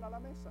traían a la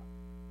mesa.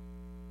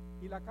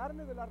 Y la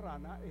carne de la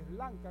rana es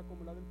blanca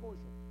como la del pollo.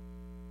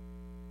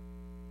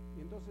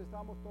 Y entonces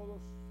estábamos todos,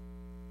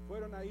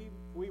 fueron ahí,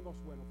 fueron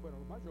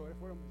los mayores,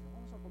 fueron,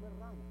 vamos a comer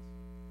ranas,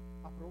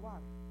 a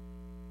probar.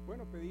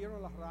 Bueno,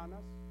 pidieron las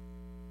ranas,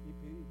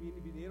 y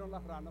vinieron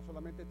las ranas,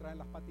 solamente traen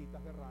las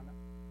patitas de rana,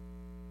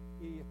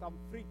 y están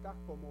fritas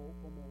como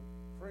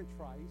French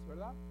fries,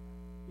 ¿verdad?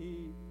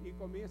 Y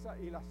comienza,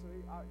 y la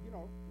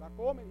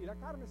comen, y la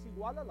carne es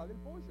igual a la del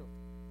pollo,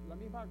 la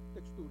misma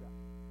textura.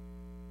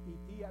 Mi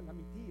tía,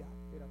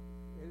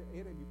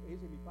 ella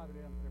y mi padre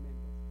eran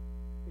tremendos.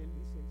 él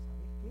dice,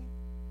 ¿sabes qué?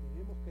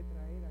 Tenemos que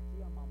traer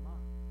aquí a mamá.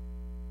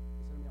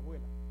 Esa es mi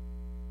abuela.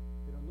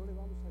 Pero no le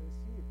vamos a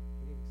decir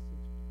qué es esto.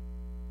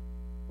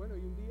 Bueno,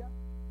 y un día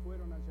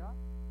fueron allá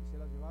y se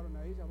la llevaron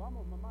a ella.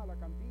 Vamos, mamá, a la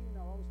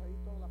cantina, vamos a ir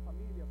toda la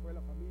familia. Fue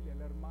la familia,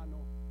 el hermano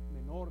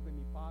menor de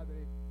mi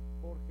padre,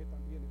 Jorge,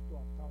 también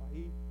estaba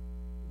ahí.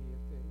 Y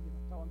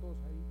estaban todos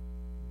ahí.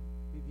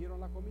 Pidieron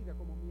la comida.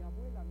 Como mi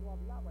abuela no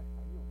hablaba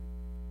español,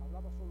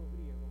 hablaba solo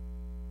griego,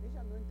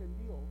 ella no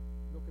entendió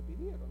lo que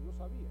pidieron, no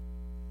sabía.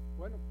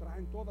 Bueno,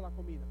 traen toda la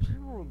comida,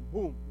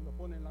 boom, lo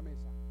ponen en la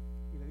mesa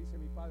y le dice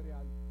mi padre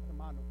al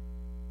hermano,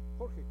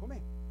 Jorge,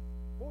 come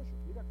pollo,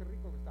 mira qué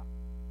rico que está.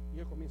 Y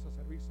él comienza a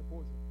servirse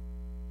pollo.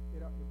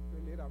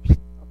 Él era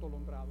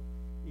atolondrado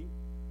y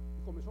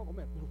comenzó a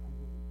comer.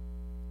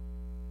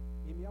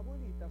 Y mi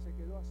abuelita se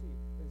quedó así,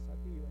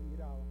 pensativa, y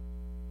miraba.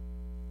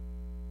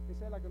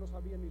 Esa es la que no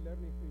sabía ni leer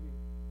ni escribir.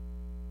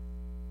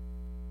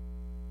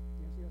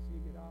 Y hacía así,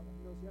 miraba,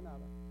 no decía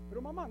nada.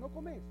 Pero mamá, no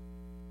comes.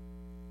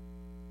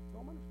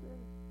 Toman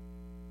ustedes.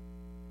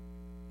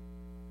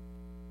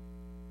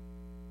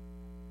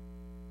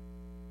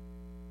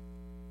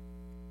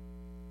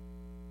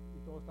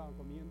 Y todos estaban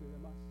comiendo y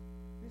demás.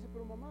 Dice,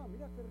 pero mamá,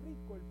 mira qué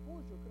rico el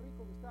pollo, qué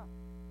rico que está.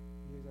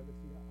 Y ella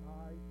decía,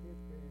 ay, qué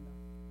pena.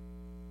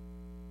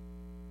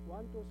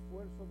 Cuánto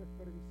esfuerzo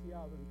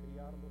desperdiciado en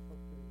criarlos a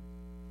ustedes.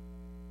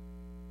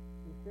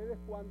 Ustedes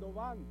cuando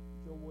van,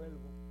 yo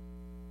vuelvo.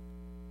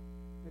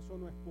 Eso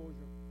no es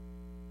pollo,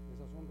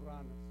 esas son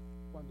ranas.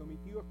 Cuando mi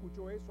tío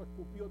escuchó eso,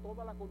 escupió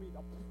toda la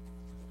comida.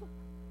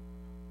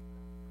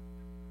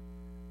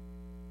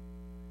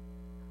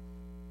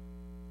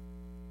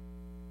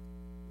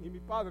 Y mi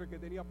padre, que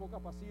tenía poca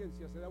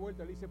paciencia, se da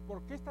vuelta y le dice,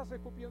 ¿por qué estás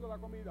escupiendo la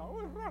comida?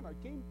 Oh, es rana,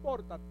 ¿qué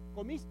importa?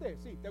 ¿Comiste?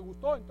 Sí, ¿te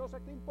gustó?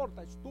 Entonces, ¿qué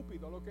importa?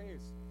 Estúpido lo que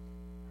es.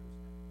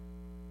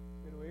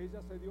 Pero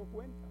ella se dio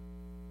cuenta.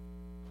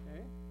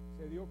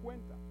 Se dio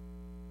cuenta.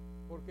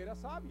 Porque era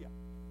sabia.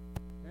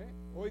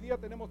 Hoy día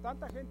tenemos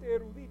tanta gente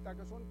erudita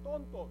que son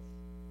tontos.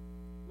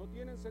 No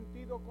tienen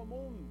sentido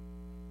común.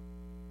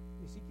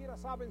 Ni siquiera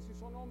saben si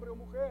son hombre o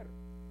mujer.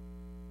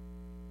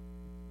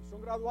 Y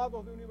son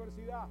graduados de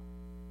universidad.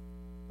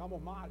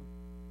 Estamos mal.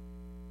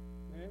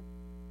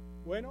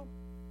 Bueno,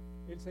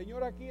 el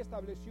Señor aquí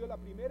estableció la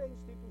primera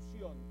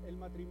institución, el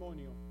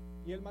matrimonio.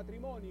 Y el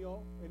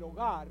matrimonio, el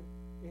hogar,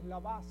 es la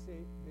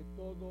base de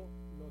todo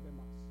lo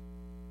demás.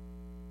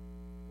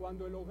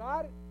 Cuando el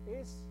hogar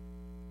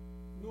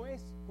no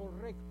es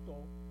correcto,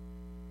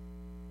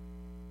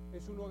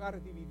 es un hogar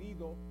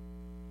dividido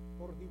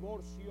por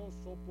divorcios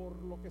o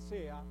por lo que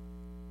sea,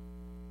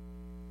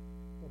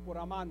 o por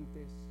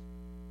amantes,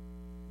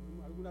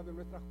 en algunas de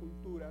nuestras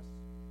culturas.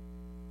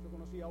 Yo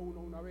conocí a uno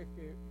una vez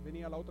que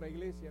venía a la otra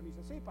iglesia y me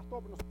dice, sí,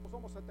 pastor, nosotros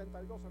somos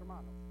 72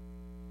 hermanos.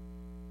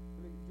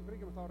 Yo creí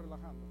que me estaba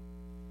relajando.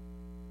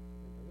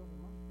 72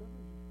 hermanos.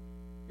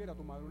 ¿Qué era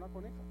tu madre? ¿Una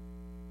coneja?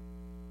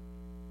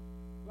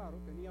 Claro,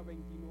 tenía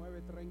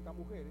 29, 30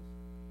 mujeres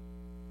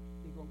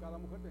y con cada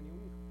mujer tenía un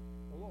hijo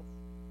o dos.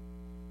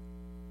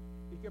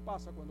 ¿Y qué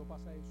pasa cuando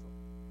pasa eso?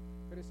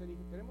 Crecen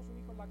hijos. Tenemos un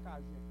hijo en la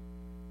calle.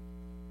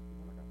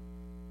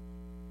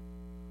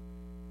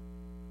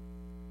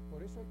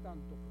 Por eso hay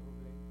tantos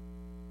problemas.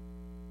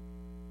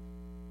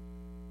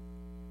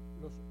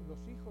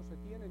 Los hijos se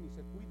tienen y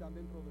se cuidan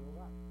dentro del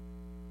hogar.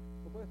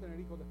 No puedes tener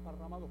hijos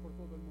desparramados por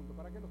todo el mundo.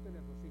 ¿Para qué los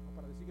tenés los hijos?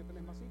 ¿Para decir que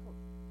tenés más hijos?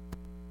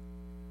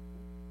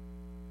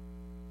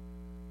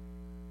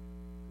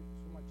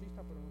 Son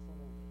machistas, pero no son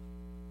hombres.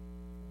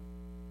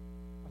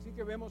 Así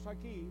que vemos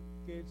aquí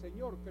que el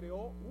Señor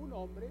creó un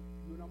hombre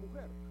y una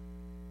mujer.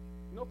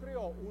 No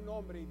creó un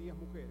hombre y 10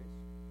 mujeres.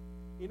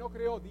 Y no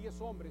creó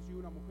 10 hombres y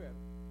una mujer.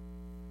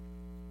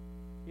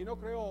 Y no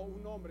creó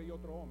un hombre y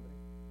otro hombre.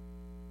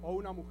 O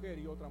una mujer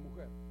y otra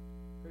mujer.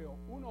 Creó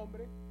un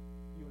hombre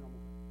y una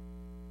mujer.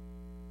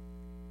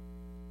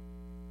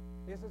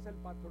 Ese es el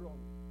patrón.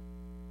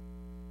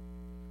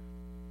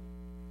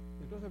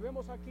 Entonces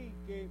vemos aquí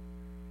que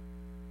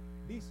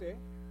dice,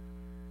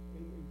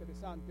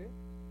 interesante,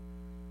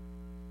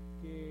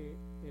 que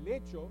el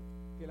hecho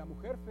que la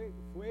mujer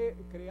fue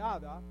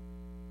creada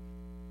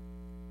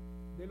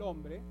del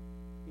hombre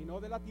y no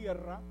de la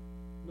tierra,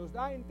 nos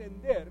da a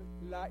entender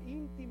la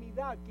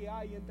intimidad que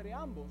hay entre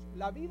ambos.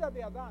 La vida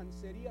de Adán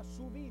sería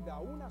su vida,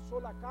 una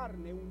sola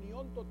carne,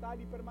 unión total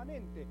y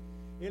permanente.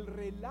 El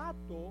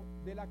relato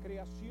de la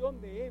creación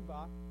de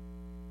Eva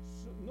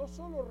no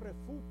solo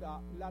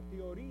refuta la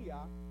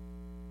teoría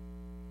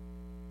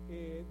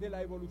de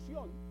la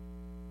evolución,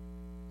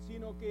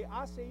 sino que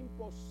hace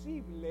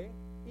imposible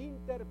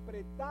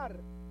interpretar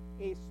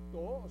esto,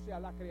 o sea,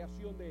 la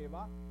creación de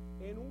Eva,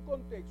 en un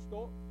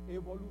contexto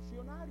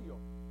evolucionario.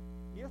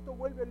 Y esto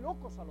vuelve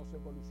locos a los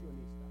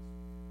evolucionistas,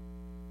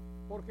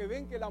 porque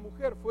ven que la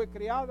mujer fue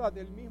creada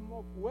del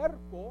mismo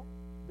cuerpo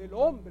del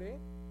hombre,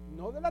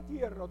 no de la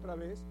tierra otra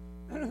vez,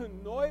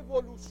 no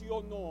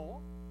evolucionó,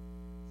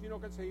 sino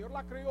que el Señor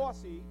la creó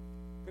así,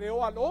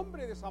 creó al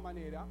hombre de esa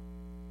manera.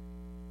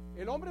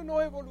 El hombre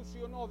no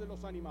evolucionó de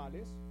los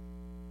animales,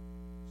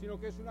 sino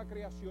que es una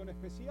creación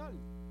especial.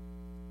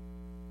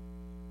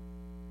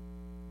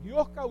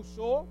 Dios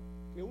causó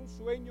que un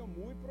sueño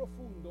muy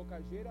profundo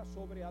cayera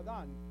sobre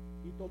Adán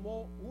y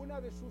tomó una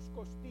de sus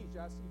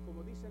costillas y,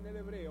 como dice en el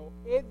hebreo,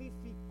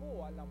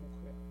 edificó a la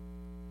mujer.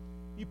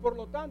 Y por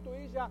lo tanto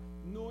ella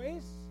no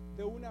es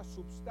de una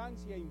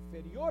substancia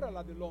inferior a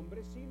la del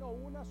hombre, sino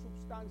una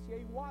substancia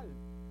igual.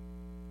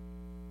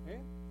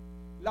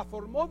 La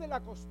formó de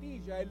la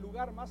costilla, el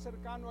lugar más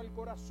cercano al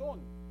corazón.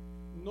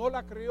 No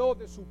la creó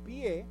de su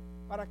pie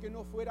para que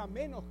no fuera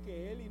menos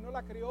que él, y no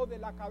la creó de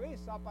la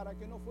cabeza para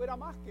que no fuera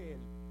más que él.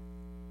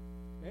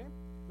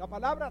 La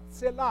palabra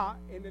tselá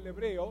en el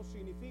hebreo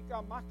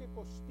significa más que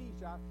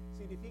costilla,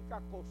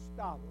 significa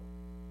costado.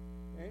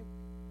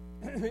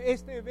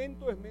 Este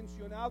evento es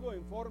mencionado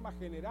en forma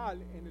general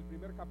en el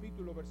primer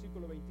capítulo,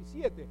 versículo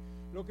 27.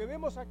 Lo que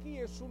vemos aquí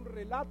es un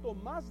relato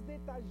más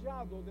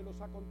detallado de los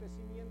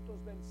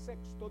acontecimientos del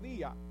sexto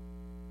día.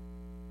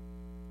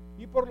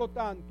 Y por lo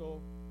tanto,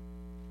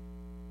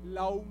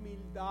 la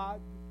humildad,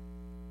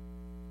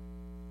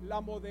 la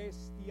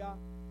modestia,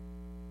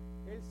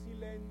 el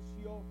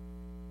silencio,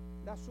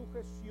 la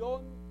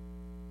sujeción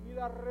y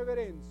la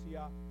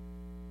reverencia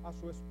a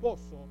su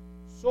esposo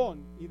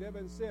son y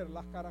deben ser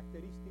las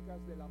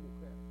características de la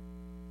mujer.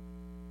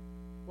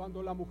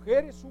 Cuando la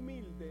mujer es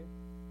humilde,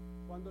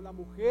 cuando la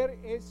mujer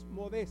es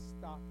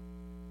modesta,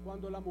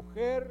 cuando la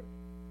mujer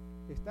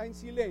está en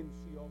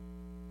silencio,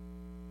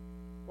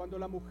 cuando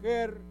la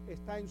mujer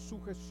está en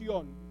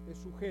sujeción, es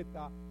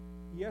sujeta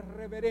y es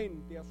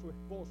reverente a su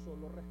esposo,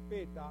 lo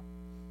respeta,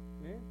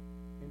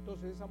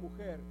 entonces esa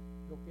mujer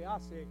lo que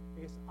hace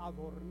es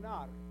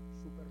adornar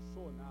su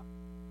persona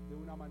de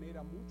una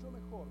manera mucho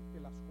mejor que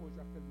las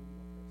joyas que el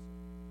mundo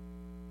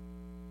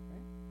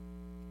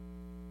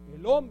ofrece.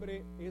 El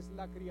hombre es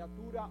la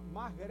criatura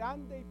más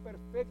grande y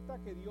perfecta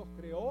que Dios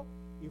creó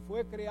y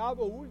fue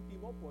creado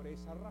último por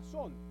esa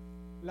razón.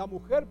 La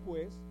mujer,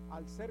 pues,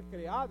 al ser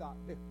creada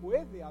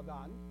después de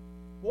Adán,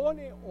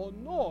 pone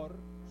honor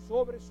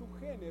sobre su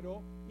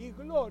género y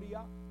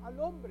gloria al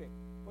hombre.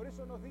 Por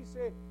eso nos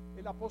dice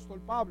el apóstol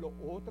Pablo,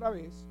 otra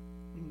vez,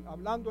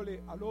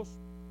 hablándole a los,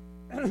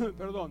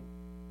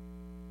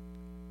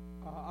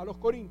 a los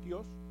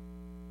corintios,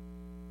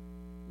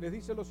 les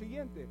dice lo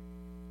siguiente,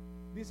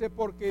 dice,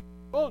 porque el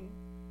varón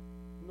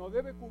no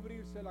debe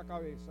cubrirse la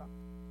cabeza,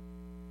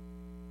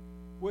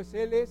 pues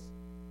él es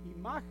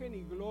imagen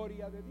y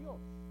gloria de Dios,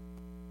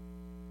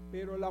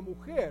 pero la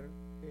mujer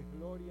es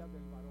gloria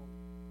del varón.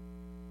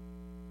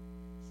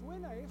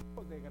 ¿Suena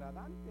esto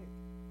degradante?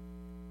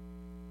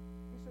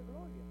 Dice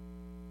gloria.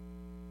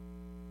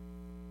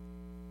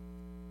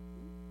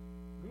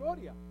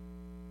 Gloria.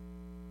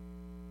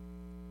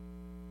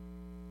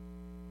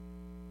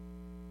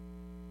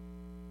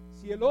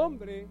 Si el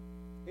hombre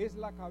es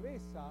la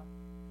cabeza,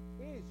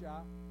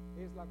 ella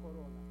es la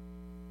corona.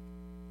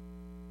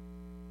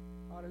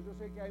 Ahora, yo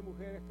sé que hay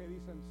mujeres que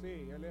dicen,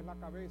 sí, él es la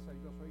cabeza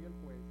y yo soy el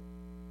cuello.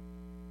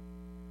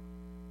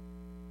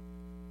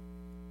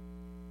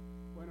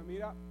 Bueno,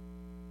 mira,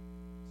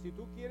 si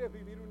tú quieres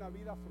vivir una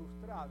vida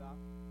frustrada,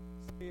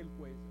 sé el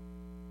cuello.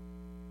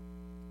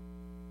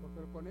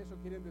 Porque con eso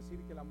quieren decir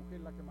que la mujer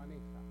es la que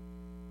maneja.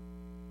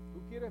 Tú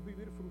quieres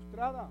vivir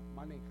frustrada,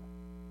 maneja.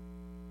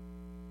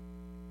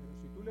 Pero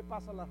si tú le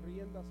pasas las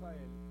riendas a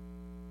él,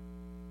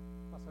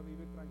 vas a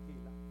vivir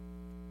tranquila.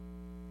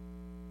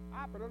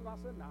 Ah, pero él no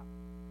hace nada.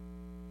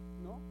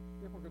 No,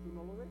 es porque tú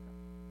no lo dejas.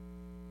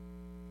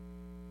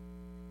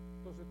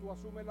 Entonces tú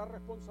asumes la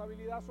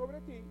responsabilidad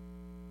sobre ti,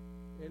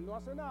 él no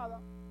hace nada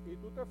y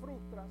tú te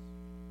frustras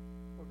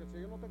porque el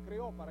Señor no te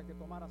creó para que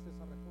tomaras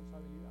esa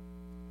responsabilidad.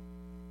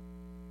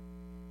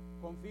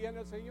 Confía en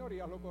el Señor y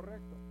haz lo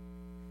correcto.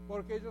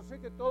 Porque yo sé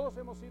que todos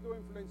hemos sido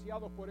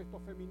influenciados por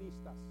estos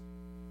feministas.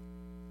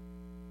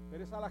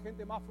 Eres a la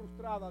gente más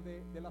frustrada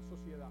de la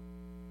sociedad.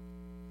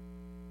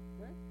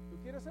 ¿Tú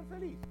quieres ser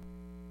feliz?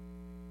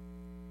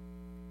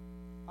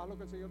 Haz lo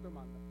que el Señor te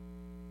manda.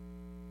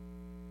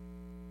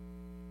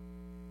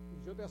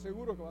 Y yo te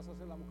aseguro que vas a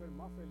ser la mujer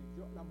más feliz.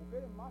 Las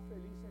mujeres más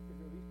felices que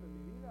yo he visto en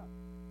mi vida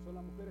son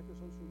las mujeres que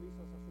son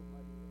sumisas a sus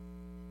maridos.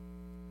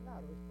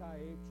 Claro, está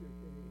hecho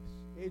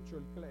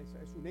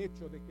es un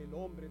hecho de que el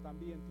hombre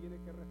también tiene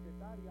que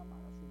respetar y amar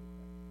a su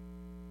mujer.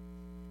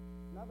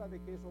 Nada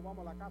de que eso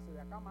vamos a la casa, de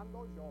acá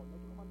mando yo, no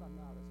tú no mandas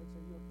nada, es el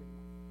Señor quien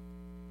manda.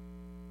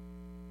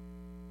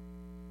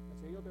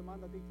 El Señor te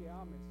manda a ti que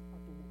ames a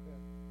tu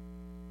mujer,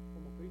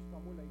 como Cristo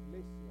amó la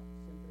iglesia,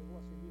 se entregó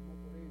a sí mismo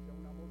por ella,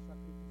 un amor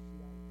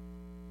sacrificial.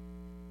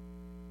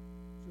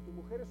 Si tu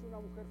mujer es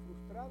una mujer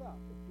frustrada,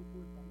 es tu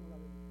culpa, no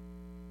la de ella.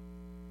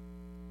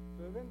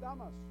 Entonces ven,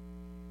 damas,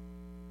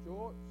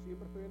 yo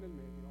siempre estoy en el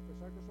medio, a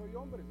pesar que soy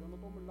hombre, yo no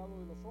tomo el lado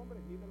de los hombres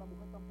ni de la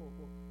mujer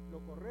tampoco. Lo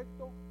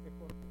correcto es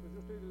correcto, yo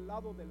estoy del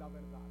lado de la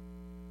verdad.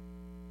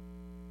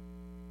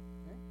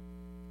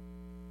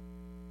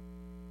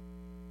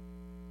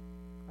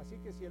 Así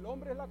que si el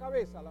hombre es la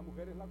cabeza, la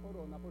mujer es la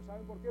corona. Pues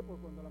 ¿saben por qué?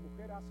 Porque cuando la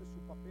mujer hace su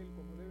papel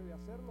como debe de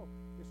hacerlo,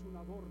 es un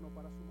adorno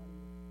para su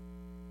marido.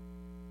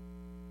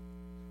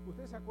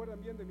 Ustedes se acuerdan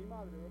bien de mi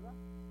madre, ¿verdad?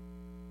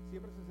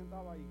 Siempre se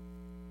sentaba ahí.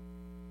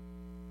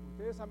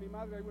 Ustedes a mi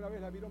madre alguna vez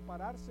la vieron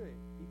pararse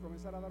y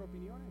comenzar a dar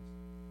opiniones.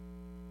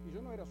 Y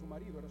yo no era su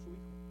marido, era su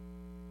hijo.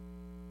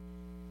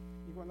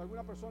 Y cuando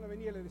alguna persona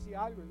venía y le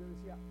decía algo, yo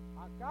decía,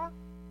 acá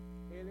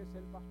él es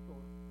el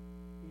pastor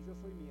y yo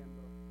soy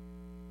miembro.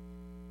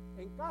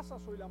 En casa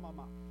soy la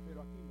mamá, pero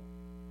aquí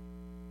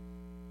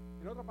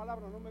no. En otras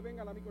palabras, no me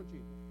vengan a mí con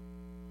chismes.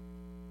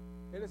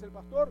 Él es el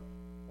pastor,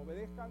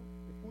 obedezcan,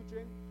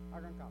 escuchen,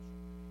 hagan caso.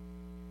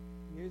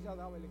 Y ella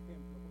daba el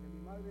ejemplo, porque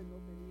mi madre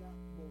no tenía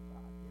boca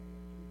aquí.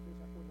 Ustedes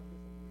se acuerdan de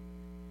eso.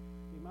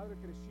 Mi madre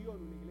creció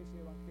en una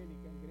iglesia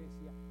evangélica en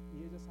Grecia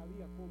y ella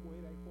sabía cómo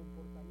era el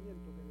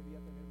comportamiento que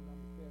debía tener una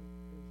mujer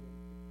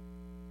creyente.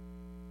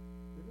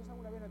 ¿Ustedes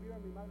alguna vez la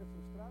vieron a mi madre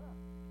frustrada?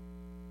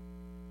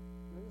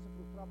 Ella se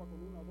frustraba con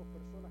una o dos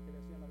personas que le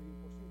hacían la vida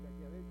imposible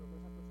aquí adentro, pero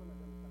esas personas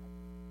ya no están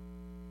aquí.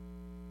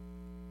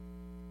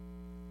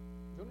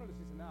 Yo no les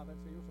hice nada,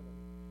 el Señor se lo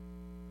dijo.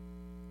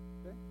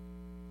 ¿Sí?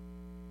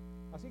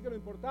 Así que lo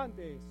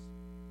importante es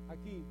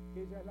aquí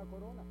que ella es la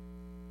corona.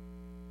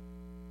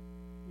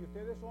 Y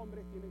ustedes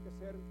hombres tienen que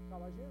ser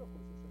caballeros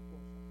con sus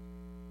esposas.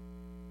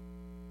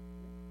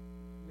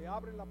 ¿Sí? Le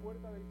abren la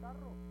puerta del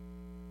carro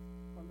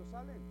cuando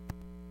salen.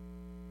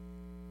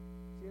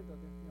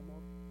 Siéntate, mi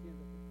amor,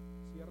 siéntate.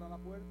 Cierran la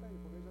puerta y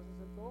porque ella se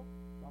sentó,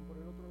 van por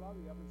el otro lado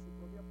y abren su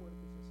propia puerta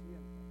y se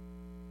sientan.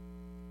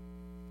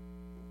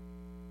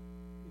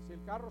 Y si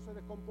el carro se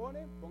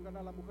descompone, pongan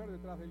a la mujer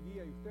detrás del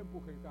guía y usted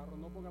empuje el carro,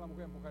 no ponga a la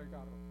mujer a empujar el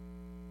carro,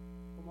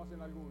 como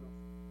hacen algunos.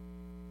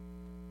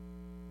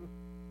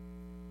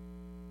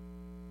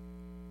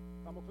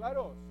 ¿Estamos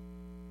claros?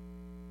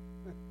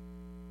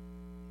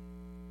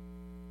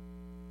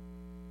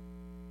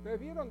 Ustedes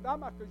vieron,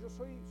 damas, que yo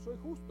soy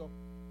justo.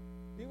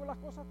 Digo las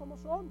cosas como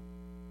son.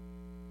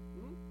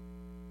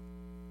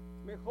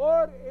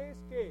 Mejor es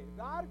que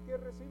dar que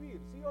recibir,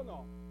 ¿sí o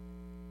no?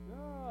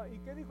 ¿Y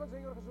qué dijo el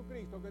Señor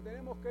Jesucristo? Que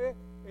tenemos que,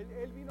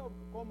 Él vino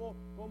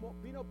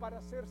vino para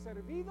ser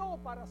servido o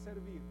para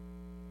servir.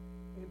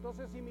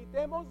 Entonces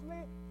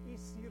imitémosle y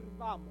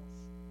sirvamos.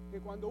 Que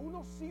cuando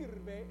uno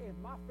sirve es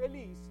más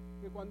feliz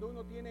que cuando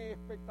uno tiene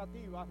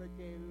expectativas de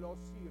que lo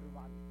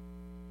sirvan.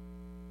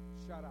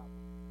 Shut up.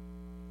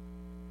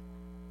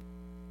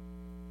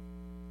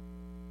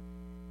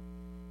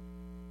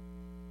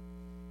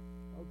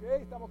 ¿Ok?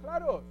 ¿Estamos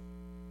claros?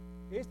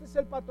 Este es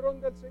el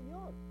patrón del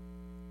Señor.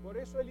 Por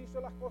eso Él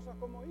hizo las cosas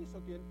como hizo.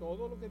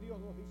 Todo lo que Dios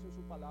nos dice en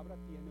su palabra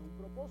tiene un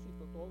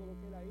propósito. Todo lo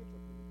que Él ha hecho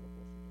tiene un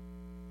propósito.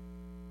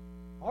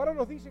 Ahora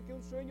nos dice que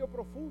un sueño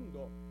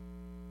profundo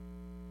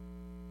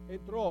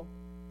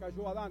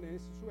cayó Adán en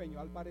ese sueño.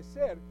 Al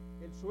parecer,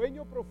 el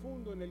sueño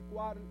profundo en el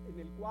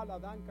cual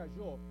Adán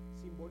cayó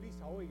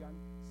simboliza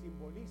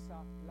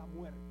la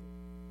muerte.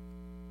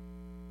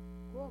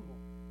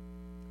 ¿Cómo?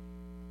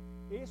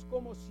 Es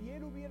como si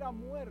él hubiera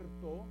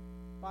muerto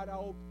para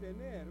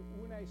obtener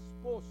una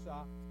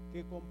esposa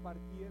que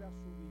compartiera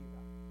su vida.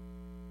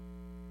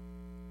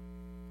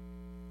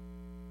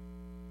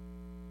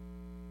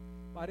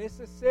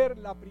 Parece ser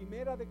la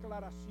primera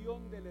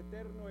declaración del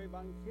eterno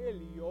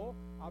evangelio,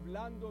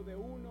 hablando de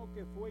uno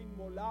que fue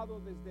inmolado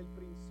desde el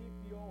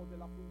principio o de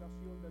la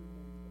fundación del mundo.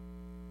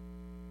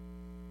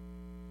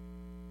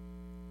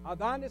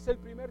 Adán es el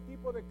primer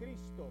tipo de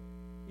Cristo.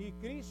 Y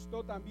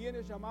Cristo también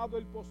es llamado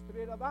el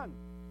postrer Adán.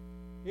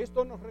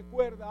 Esto nos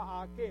recuerda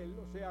a aquel,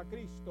 o sea, a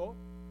Cristo,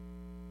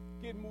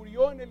 quien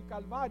murió en el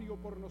Calvario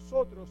por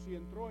nosotros y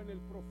entró en el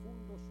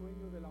profundo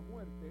sueño de la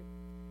muerte,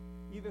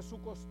 y de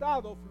su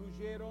costado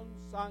fluyeron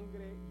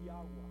sangre y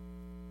agua.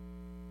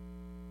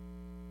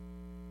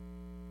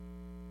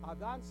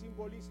 Adán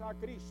simboliza a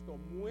Cristo,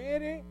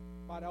 muere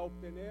para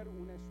obtener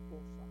una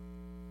esposa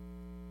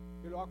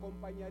que lo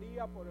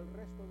acompañaría por el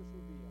resto de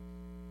sus días.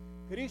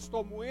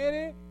 Cristo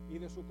muere y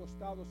de su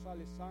costado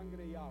sale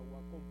sangre y agua.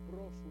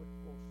 Compró su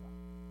esposa,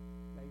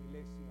 la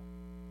iglesia,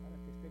 para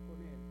que esté con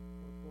él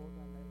por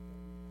toda la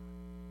eternidad.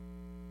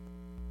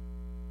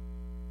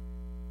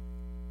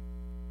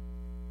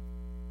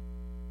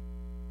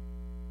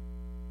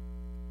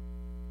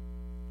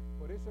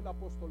 Por eso el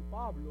apóstol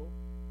Pablo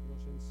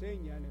nos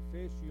enseña en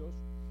Efesios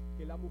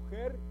que la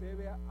mujer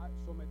debe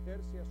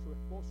someterse a su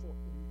esposo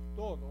en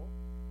todo,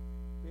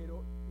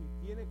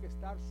 y tiene que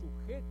estar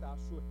sujeta a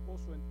su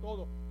esposo en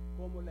todo,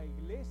 como la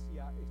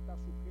iglesia está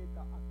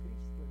sujeta a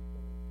Cristo en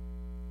todo.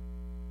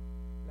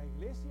 La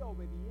iglesia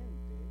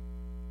obediente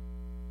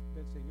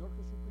del Señor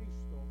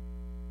Jesucristo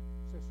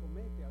se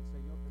somete al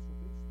Señor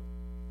Jesucristo.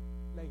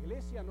 La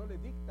iglesia no le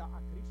dicta a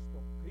Cristo,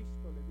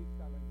 Cristo le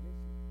dicta a la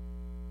iglesia.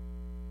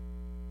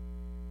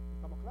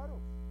 ¿Estamos claros?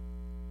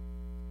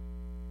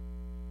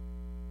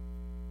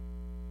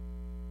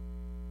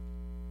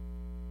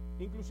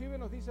 Inclusive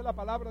nos dice la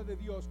palabra de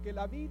Dios que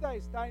la vida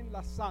está en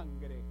la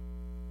sangre.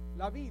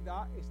 La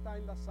vida está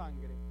en la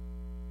sangre.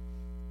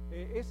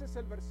 Ese es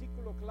el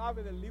versículo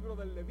clave del libro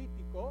del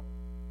Levítico.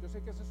 Yo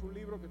sé que ese es un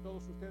libro que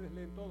todos ustedes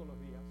leen todos los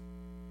días.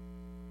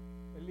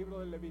 El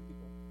libro del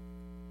Levítico.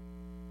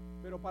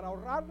 Pero para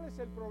ahorrarles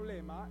el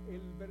problema,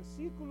 el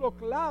versículo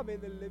clave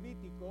del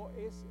Levítico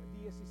es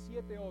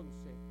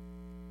 17:11,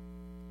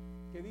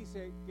 que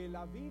dice que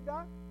la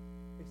vida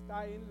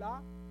está en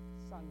la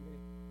sangre.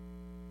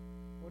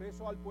 Por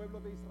eso al pueblo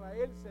de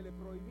Israel se le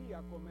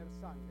prohibía comer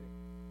sangre,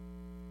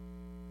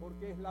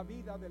 porque es la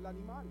vida del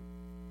animal,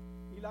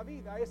 y la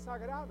vida es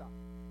sagrada.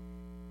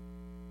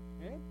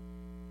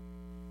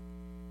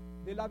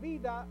 De la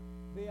vida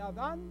de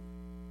Adán,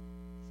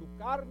 su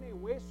carne,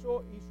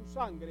 hueso y su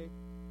sangre,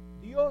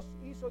 Dios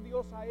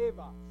a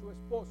Eva, su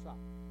esposa,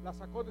 la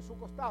sacó de su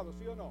costado,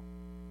 ¿sí o no?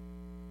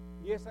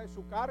 Y esa es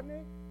su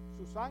carne,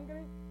 su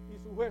sangre y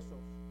sus huesos.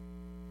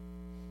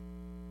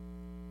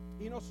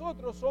 Y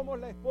nosotros somos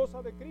la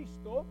esposa de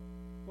Cristo,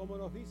 como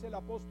nos dice el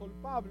apóstol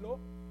Pablo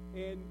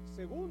en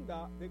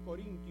 2 de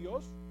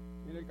Corintios,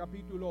 en el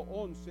capítulo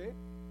 11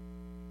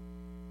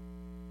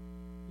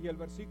 y el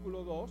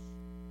versículo 2,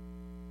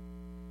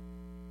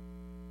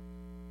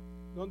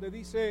 donde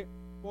dice: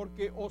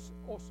 porque os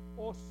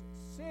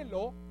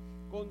celo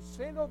con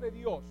celo de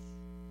Dios,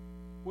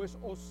 pues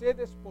os he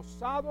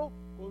desposado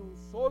con un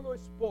solo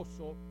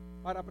esposo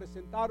para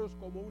presentaros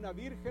como una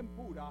virgen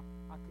pura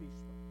a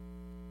Cristo.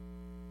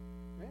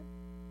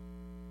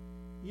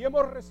 Y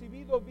hemos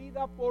recibido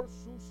vida por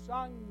su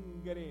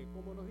sangre,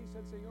 como nos dice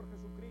el Señor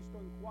Jesucristo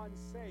en Juan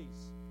 6,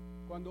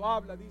 cuando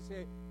habla,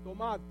 dice: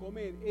 tomad,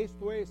 comed,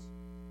 esto es,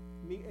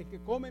 el que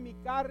come mi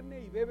carne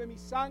y bebe mi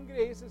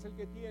sangre, ese es el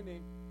que tiene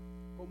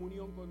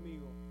comunión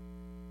conmigo.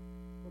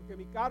 Porque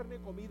mi carne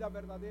comida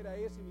verdadera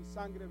es y mi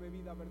sangre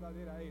bebida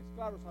verdadera es.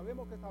 Claro,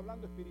 sabemos que está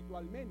hablando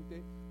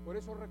espiritualmente, por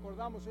eso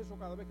recordamos eso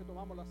cada vez que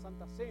tomamos la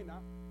Santa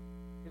Cena.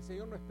 El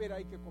Señor no espera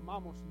ahí que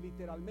comamos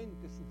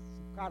literalmente su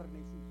carne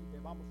y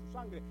bebamos su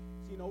sangre,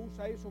 sino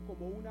usa eso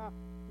como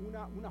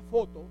una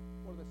foto,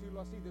 por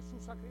decirlo así, de su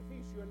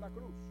sacrificio en la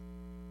cruz.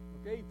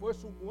 ¿Okay? Y fue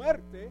su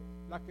muerte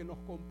la que nos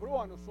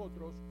compró a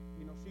nosotros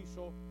y nos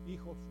hizo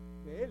hijos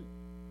de Él.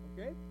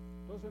 ¿Okay?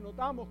 Entonces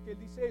notamos que Él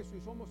dice eso,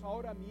 y somos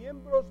ahora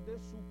miembros de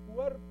su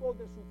cuerpo,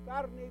 de su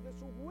carne y de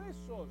sus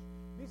huesos.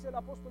 Dice el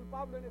apóstol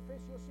Pablo en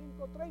Efesios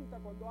 5:30,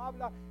 cuando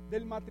habla de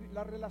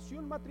la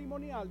relación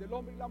matrimonial del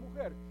hombre y la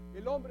mujer.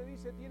 El hombre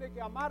dice tiene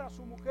que amar a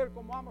su mujer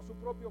como ama su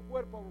propio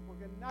cuerpo,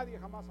 porque nadie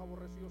jamás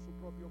aborreció su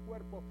propio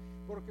cuerpo,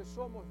 porque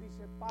somos,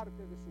 dice,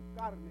 parte de su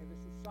carne, de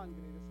su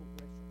sangre y de sus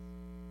huesos.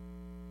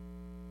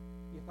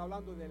 Y está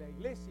hablando de la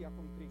iglesia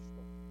con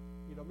Cristo,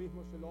 y lo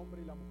mismo es el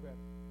hombre y la mujer.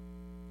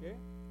 ¿Qué?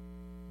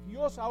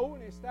 Dios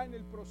aún está en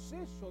el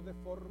proceso de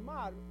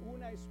formar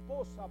una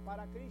esposa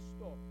para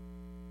Cristo.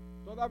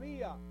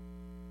 Todavía.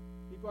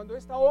 Y cuando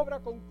esta obra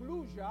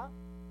concluya,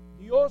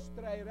 Dios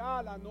traerá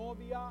a la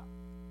novia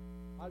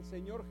al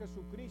Señor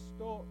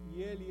Jesucristo,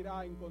 y Él irá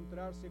a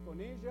encontrarse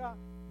con ella,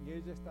 y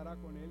ella estará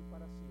con Él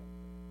para siempre.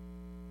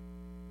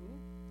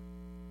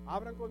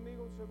 Abran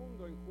conmigo un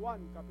segundo en Juan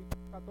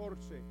capítulo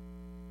 14.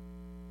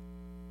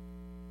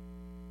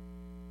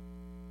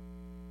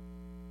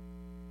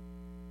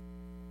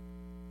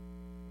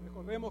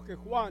 Recordemos que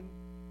Juan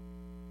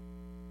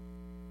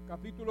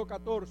capítulo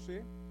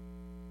 14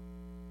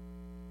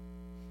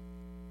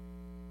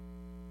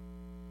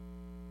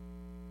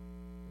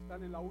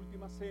 están en la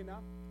última cena,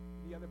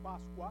 día de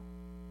Pascua,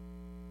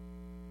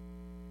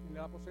 en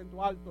el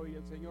aposento alto, y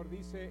el Señor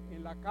dice: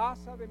 en la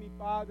casa de mi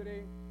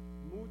Padre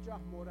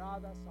muchas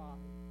moradas hay.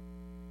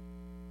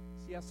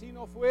 Si así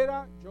no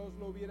fuera, yo os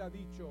lo hubiera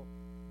dicho.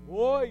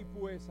 Voy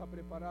pues a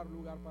preparar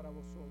lugar para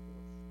vosotros.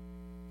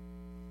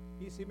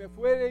 Y si me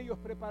fuere y os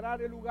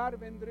preparare lugar,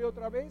 vendré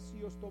otra vez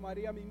y os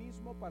tomaré a mí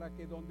mismo, para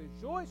que donde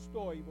yo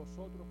estoy,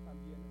 vosotros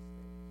también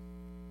estéis.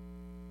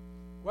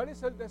 ¿Cuál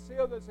es el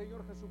deseo del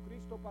Señor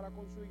Jesucristo para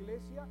con su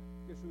iglesia?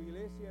 Que su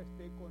iglesia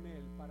esté con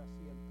Él para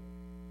siempre.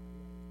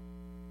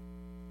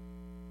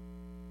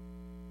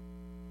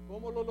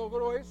 ¿Cómo lo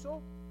logró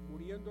eso?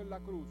 Muriendo en la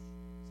cruz,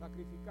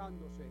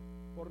 sacrificándose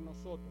por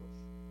nosotros.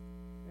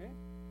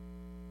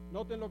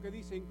 Noten lo que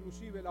dice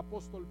inclusive el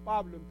apóstol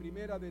Pablo en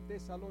Primera de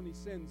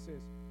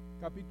Tesalonicenses,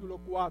 capítulo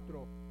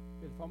 4,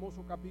 el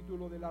famoso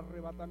capítulo del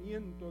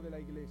arrebatamiento de la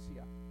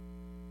iglesia.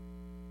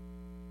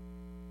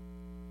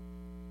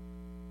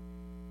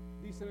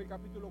 Dice en el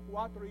capítulo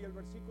 4 y el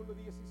versículo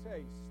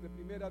 16 de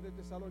Primera de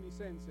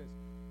Tesalonicenses: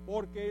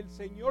 porque el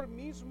Señor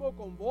mismo,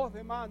 con voz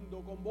de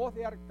mando, con voz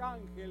de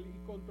arcángel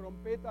y con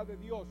trompeta de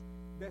Dios,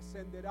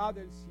 descenderá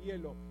del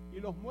cielo, y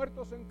los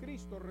muertos en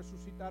Cristo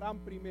resucitarán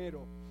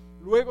primero.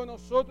 Luego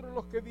nosotros,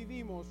 los que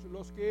vivimos,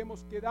 los que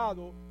hemos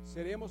quedado,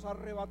 seremos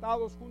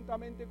arrebatados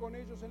juntamente con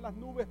ellos en las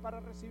nubes para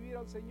recibir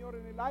al Señor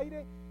en el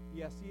aire,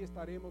 y así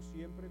estaremos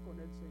siempre con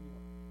el Señor.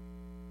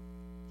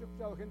 Yo he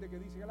escuchado gente que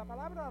dice que la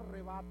palabra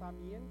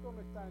arrebatamiento no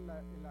está en las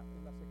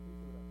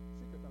Escrituras.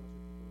 Sí que está en las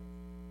Escrituras.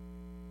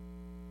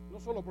 No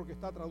solo porque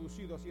está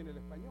traducido así en el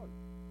español,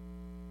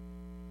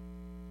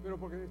 pero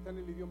porque está en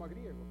el idioma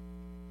griego.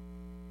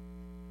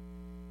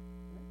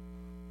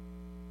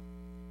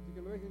 Así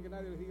que no dejen que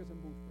nadie les diga ese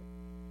embuste.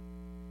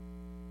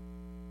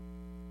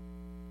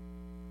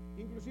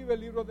 Inclusive el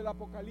libro del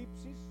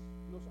Apocalipsis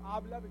nos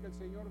habla de que el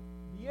Señor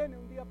viene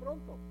un día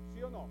pronto,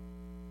 ¿sí o no?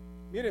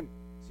 Miren,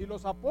 si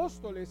los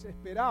apóstoles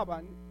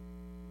esperaban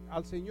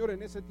al Señor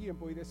en ese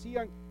tiempo y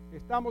decían: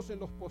 estamos en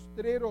los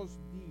postreros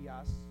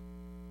días.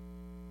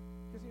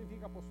 ¿Qué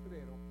significa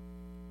postrero?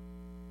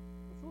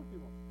 los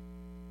últimos.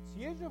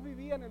 Si ellos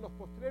vivían en los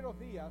postreros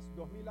días,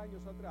 2000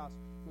 años atrás,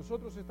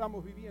 nosotros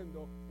estamos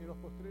viviendo en los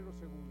postreros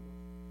segundos.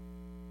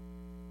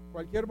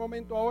 Cualquier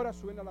momento ahora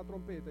suena la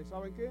trompeta, ¿y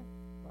saben qué?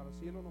 Para el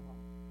cielo nos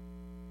vamos.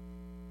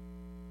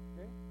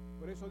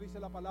 Por eso dice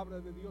la palabra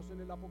de Dios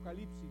en el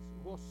Apocalipsis: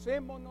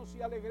 gocémonos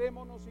y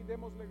alegrémonos y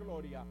démosle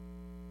gloria,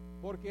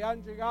 porque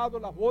han llegado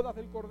las bodas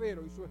del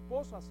Cordero y su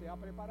esposa se ha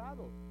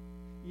preparado.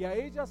 Y a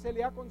ella se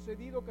le ha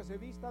concedido que se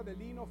vista de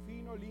lino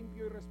fino,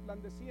 limpio y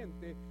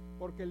resplandeciente,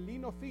 porque el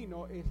lino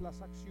fino es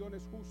las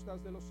acciones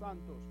justas de los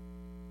santos.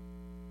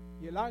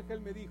 Y el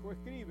ángel me dijo: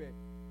 escribe,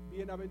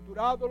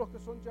 bienaventurados los que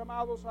son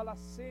llamados a la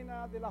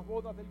cena de las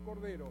bodas del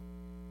Cordero.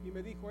 Y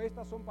me dijo: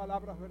 estas son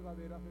palabras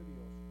verdaderas de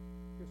Dios.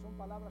 ¿Qué son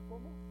palabras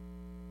cómo?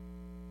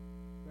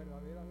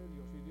 Verdaderas de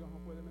Dios, y Dios no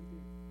puede mentir.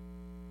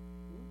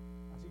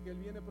 Así que Él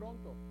viene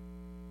pronto,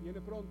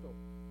 viene pronto.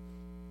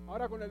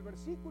 Ahora, con el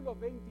versículo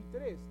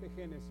 23 de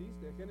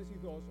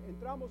Génesis 2,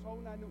 entramos a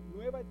una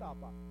nueva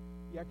etapa,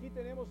 y aquí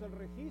tenemos el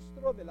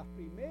registro de las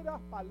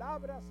primeras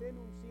palabras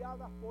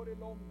enunciadas por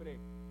el hombre.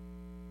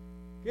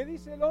 ¿Qué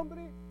dice el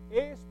hombre?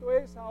 Esto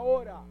es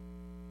ahora.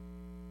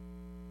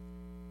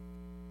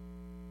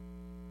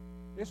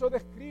 Eso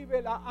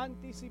describe la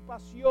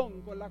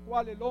anticipación con la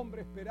cual el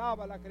hombre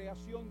esperaba la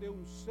creación de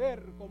un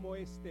ser como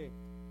este.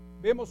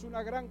 Vemos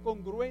una gran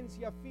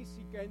congruencia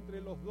física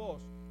entre los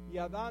dos, y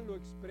Adán lo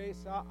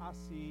expresa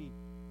así: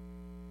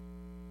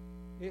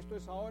 esto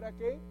es ahora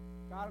 ¿qué?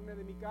 Carne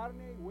de mi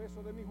carne y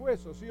hueso de mis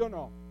huesos, ¿sí o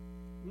no?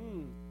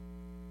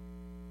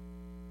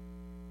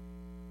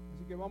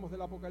 Así que vamos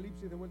del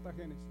Apocalipsis de vuelta a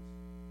Génesis.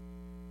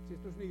 Si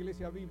esto es una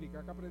iglesia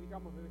bíblica, acá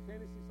predicamos desde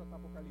Génesis hasta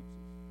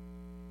Apocalipsis.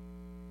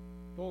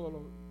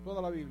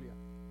 Toda la Biblia.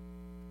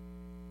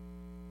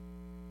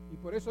 Y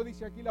por eso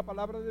dice aquí la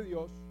palabra de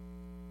Dios: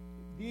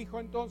 dijo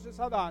entonces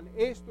Adán: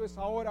 esto es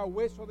ahora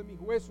hueso de mis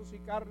huesos y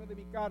carne de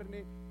mi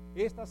carne,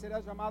 esta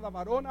será llamada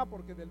varona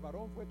porque del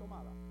varón fue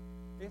tomada.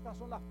 Estas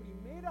son las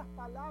primeras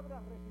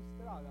palabras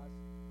registradas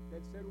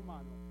del ser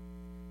humano.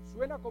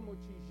 ¿Suena como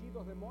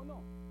chillidos de mono?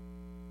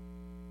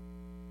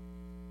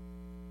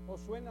 ¿O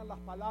suenan las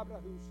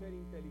palabras de un ser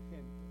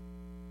inteligente?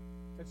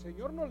 El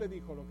Señor no le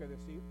dijo lo que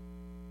decir.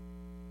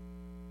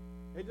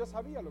 Él ya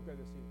sabía lo que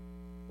decir.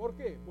 ¿Por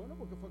qué? Bueno,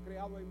 porque fue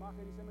creado a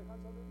imagen y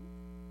semejanza de Dios.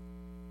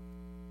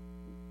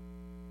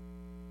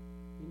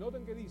 Y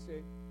noten que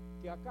dice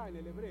que acá en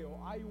el hebreo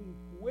hay un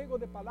juego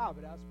de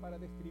palabras para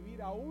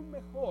describir aún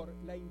mejor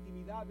la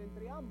intimidad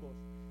entre ambos.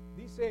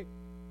 Dice: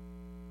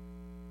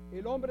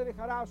 el hombre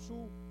dejará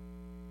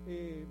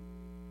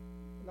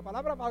la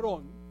palabra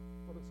varón,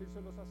 por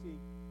decírselos así,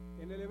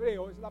 en el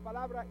hebreo es la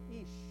palabra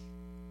ish,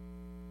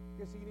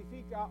 que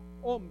significa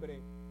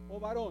hombre, o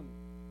varón,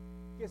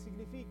 que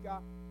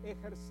significa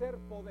ejercer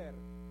poder.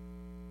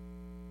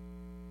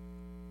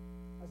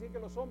 Así que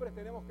los hombres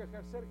tenemos que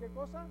ejercer ¿qué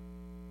cosa?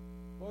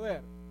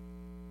 Poder.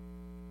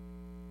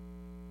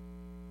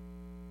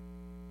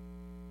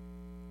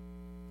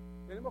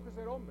 Tenemos que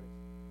ser hombres.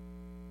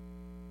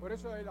 Por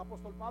eso el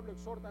apóstol Pablo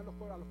exhorta a los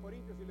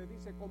corintios y les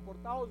dice: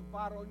 comportaos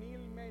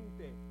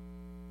varonilmente.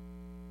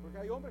 Porque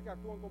hay hombres que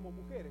actúan como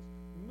mujeres,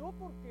 no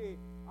porque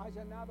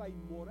haya nada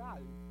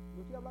inmoral,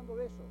 no estoy hablando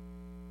de eso,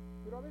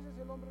 pero a veces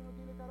el hombre no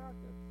tiene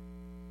carácter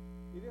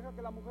y deja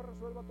que la mujer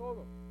resuelva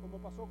todo, como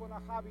pasó con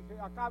Acab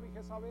y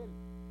Jezabel.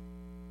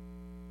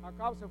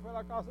 Acab se fue a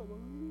la casa: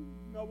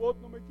 Nabot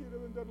no me quiere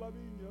vender la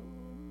viña,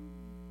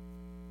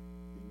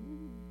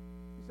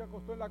 y se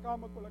acostó en la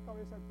cama con la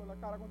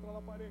cara contra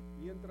la pared,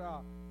 y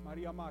entra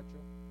María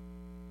Macho,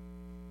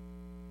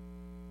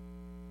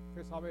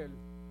 Jezabel: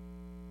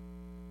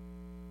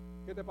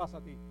 ¿qué te pasa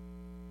a ti?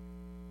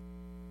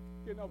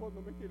 Que Nabot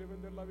no me quiere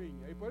vender la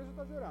viña, y por eso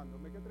está llorando,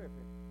 me que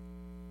trefe.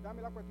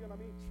 Dame la cuestión a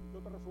mí, yo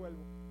te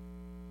resuelvo.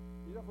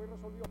 Y ella fue y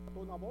resolvió,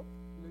 mató a Nabot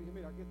y le dije: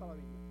 mira, aquí está la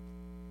viña.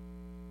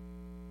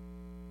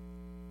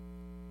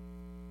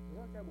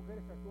 ¿Saben que hay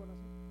mujeres que actúan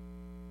así?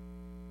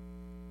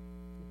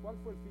 ¿Y cuál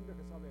fue el fin de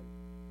Jezabel?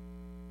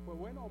 ¿Fue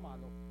bueno o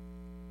malo?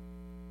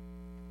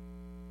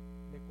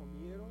 Le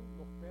comieron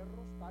los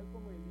perros, tal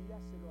como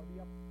Elías se lo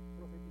había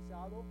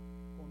profetizado.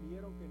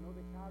 Comieron que no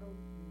dejaron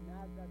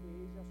nada de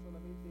ella,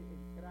 solamente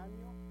el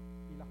cráneo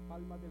y las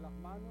palmas de las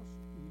manos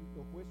y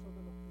los huesos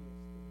de los pies.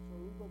 Eso es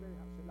lo único que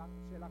dejaron.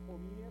 Se la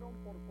comieron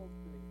por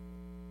completo.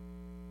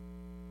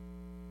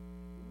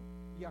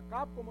 Y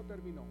Acab, ¿cómo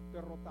terminó?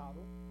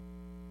 Derrotado,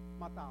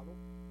 matado.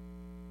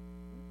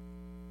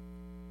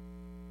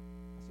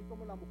 Así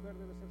como la mujer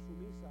debe ser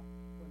sumisa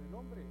con el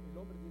hombre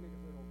tiene que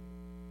ser hombre.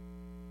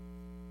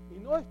 Y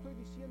no estoy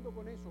diciendo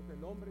con eso que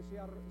el hombre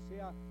sea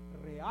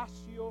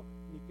reacio,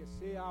 ni que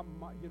sea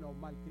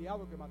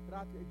malcriado, que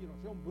maltrate,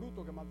 sea un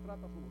bruto que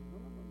maltrata a su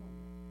mujer. No.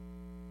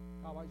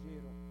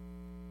 Caballero,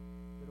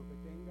 pero que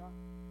tenga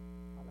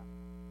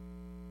carácter.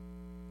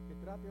 Que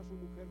trate a su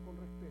mujer con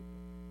respeto,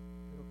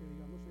 pero que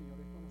diga: no, señor,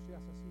 esto no se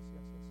hace así, se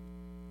hace así.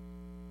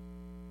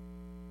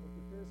 Porque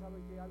ustedes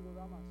saben que algo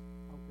da más,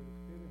 aunque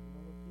ustedes no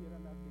lo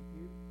quieran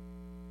admitir.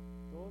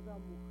 Toda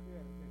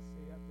mujer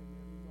desea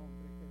tener un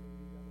hombre que le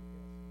diga lo que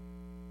hace.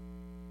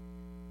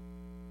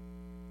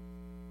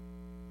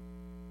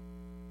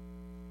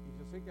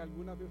 sé que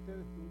algunas de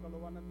ustedes nunca lo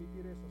van a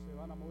admitir eso, se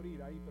van a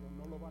morir ahí, pero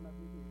no lo van a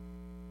admitir,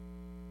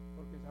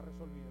 porque ya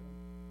resolvieron.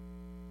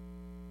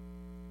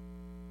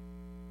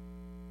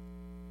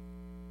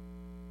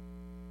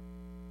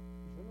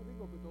 Y yo no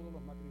digo que todos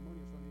los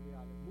matrimonios son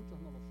ideales, muchos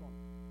no lo son.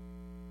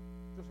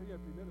 Yo sería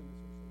el primero en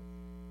decírselo.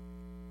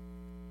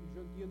 Y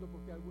yo entiendo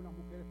por qué algunas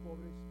mujeres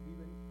pobres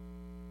viven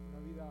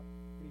una vida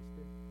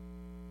triste,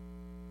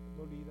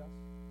 dolidas,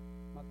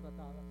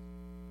 maltratadas,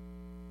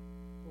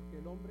 porque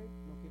el hombre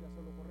no quiere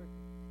hacer lo correcto.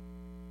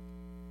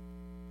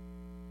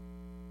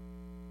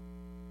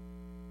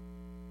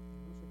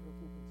 No se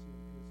preocupen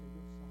siempre, el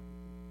Señor sabe.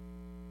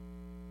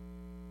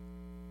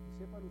 Y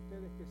sepan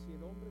ustedes que si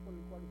el hombre con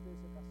el cual ustedes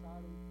se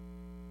casaron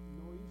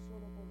no hizo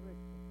lo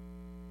correcto,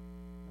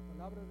 la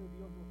palabra de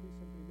Dios nos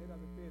dice en primera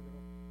de Pedro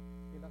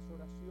que las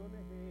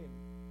oraciones de él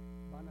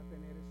van a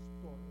tener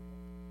estorbo.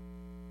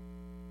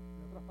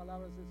 En otras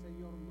palabras, el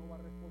Señor no va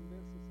a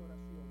responder sus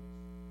oraciones,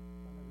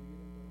 van a vivir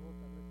en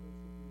derrota el resto de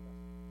sus vidas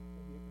hasta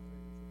el día que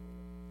arreglen su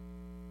problema.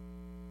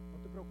 No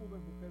te preocupes,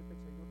 mujer, que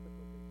el Señor te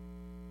protege.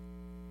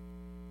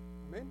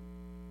 Amén.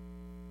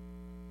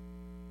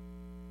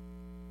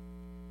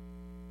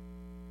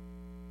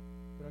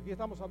 Pero aquí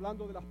estamos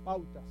hablando de las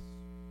pautas,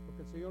 lo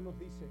que el Señor nos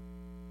dice,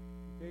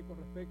 ¿okay?, con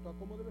respecto a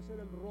cómo debe ser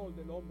el rol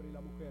del hombre y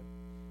la mujer.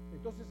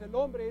 Entonces el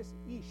hombre es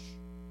ish,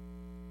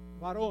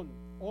 varón,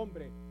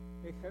 hombre,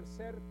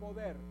 ejercer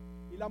poder,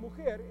 y la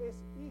mujer es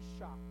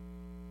isha,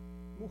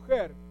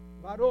 mujer,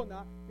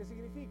 varona, que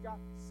significa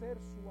ser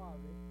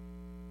suave.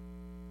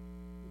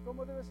 ¿Y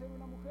cómo debe ser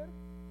una mujer?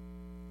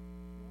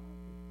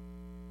 Suave.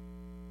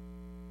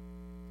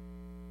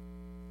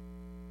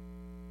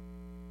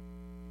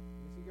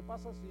 Y así, ¿qué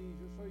pasa si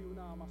yo soy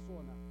una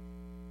amazona?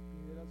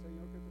 Y dirá al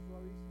Señor que te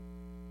suavice.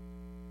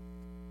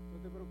 No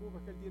te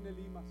preocupes, que Él tiene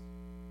limas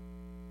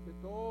de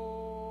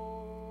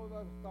todos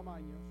los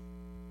tamaños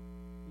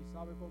y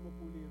sabe cómo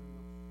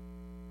pulirnos.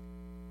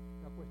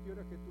 La cuestión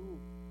es que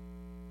tú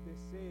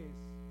desees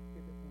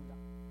que te pula.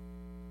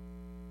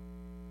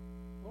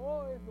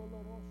 No es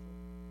doloroso.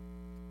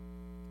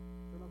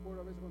 Yo me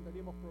acuerdo a veces cuando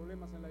teníamos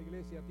problemas en la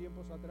iglesia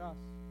tiempos atrás,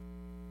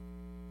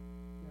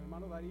 mi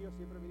hermano Darío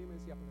siempre venía y me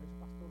decía, pero ese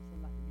pastor son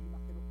las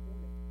limas que nos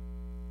pulen.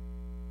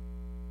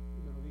 Y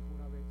me lo dijo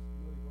una vez,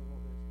 me lo dijo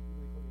 2 veces, me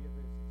lo dijo 10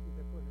 veces, y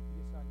después de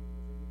 10 años me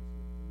lo seguí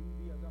diciendo, y un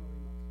día ya no vi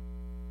más.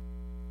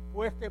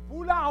 Pues que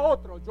pula a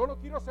otro, yo no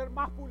quiero ser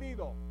más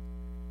pulido.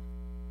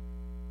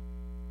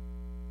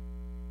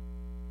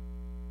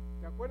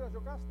 ¿Te acuerdas,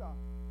 Yocasta?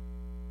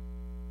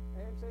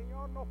 El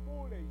Señor nos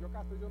pule, y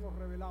Yocasta y yo nos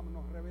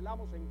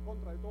rebelamos en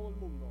contra de todo el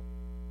mundo.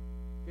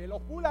 Que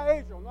los pula a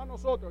ellos, no a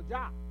nosotros,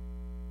 ya.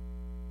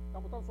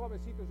 Estamos tan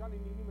suavecitos, ya ni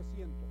me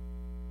siento.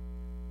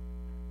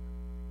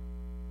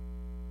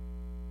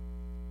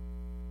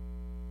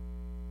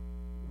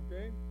 ¿Ok?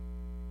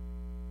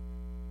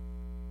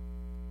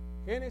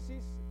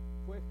 Génesis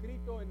fue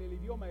escrito en el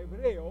idioma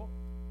hebreo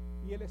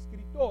y el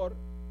escritor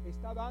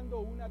está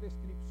dando una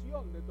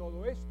descripción de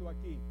todo esto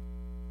aquí.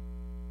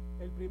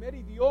 El primer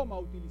idioma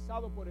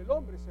utilizado por el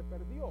hombre se ha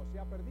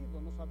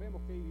perdido, no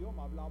sabemos qué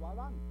idioma hablaba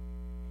Adán.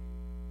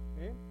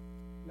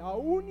 La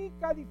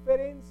única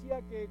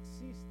diferencia que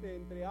existe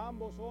entre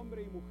ambos,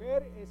 hombre y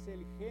mujer, es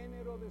el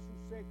género de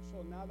su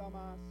sexo, nada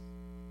más.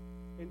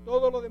 En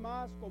todo lo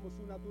demás, como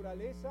su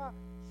naturaleza,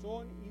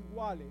 son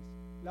iguales.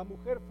 La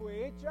mujer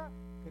fue hecha,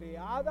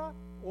 creada,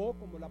 o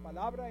como la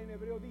palabra en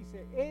hebreo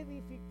dice,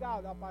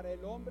 edificada para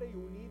el hombre y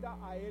unida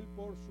a él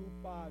por su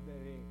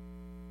Padre,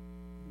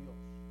 Dios.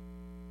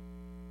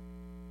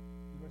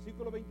 El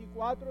versículo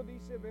 24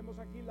 dice, vemos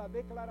aquí la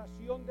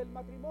declaración del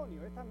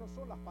matrimonio. Estas no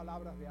son las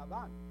palabras de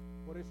Adán.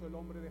 Por eso el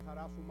hombre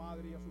dejará a su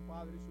madre y a su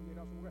padre y se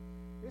unirá a su mujer.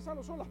 Esas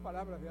no son las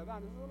palabras de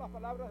Adán, esas son las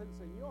palabras del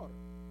Señor,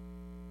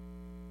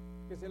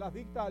 que se las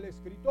dicta al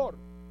escritor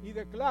y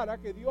declara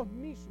que Dios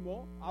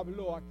mismo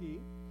habló aquí.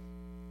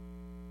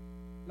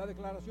 La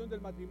declaración del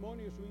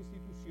matrimonio y su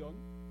institución.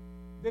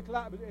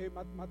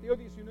 Mateo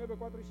 19,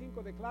 4 y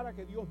 5 declara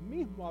que Dios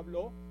mismo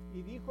habló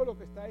y dijo lo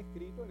que está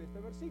escrito en este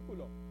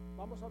versículo.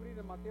 Vamos a abrir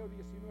en Mateo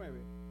 19.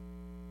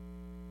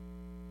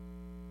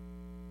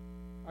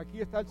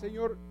 Aquí está el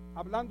Señor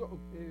hablando,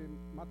 el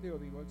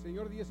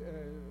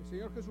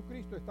Señor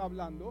Jesucristo está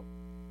hablando.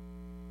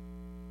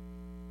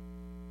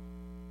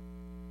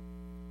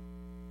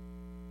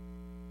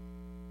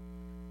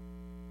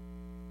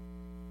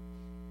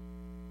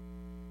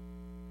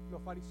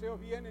 Los fariseos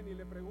vienen y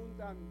le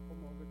preguntan,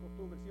 como de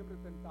costumbre, siempre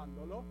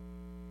tentándolo,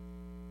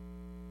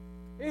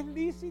 ¿es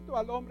lícito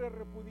al hombre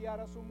repudiar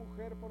a su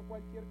mujer por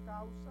cualquier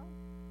causa?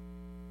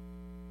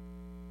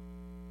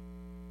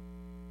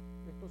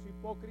 Estos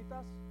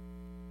hipócritas,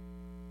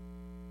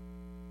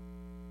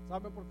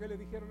 ¿saben por qué le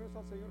dijeron eso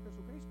al Señor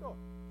Jesucristo?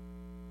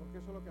 Porque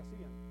eso es lo que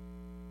hacían.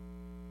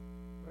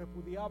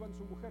 Repudiaban a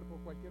su mujer por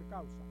cualquier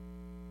causa.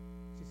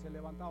 Si se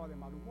levantaba de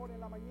mal humor en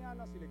la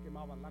mañana, si le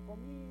quemaban la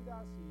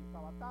comida, si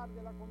estaba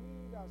tarde la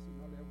comida, si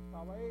no le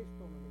gustaba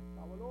esto, no le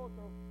gustaba lo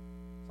otro.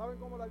 ¿Saben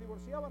cómo la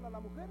divorciaban a la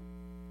mujer?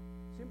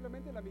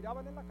 Simplemente la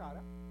miraban en la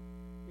cara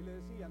y le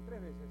decían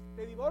 3 veces,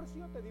 te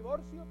divorcio, te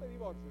divorcio, te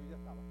divorcio, y ya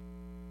estaba.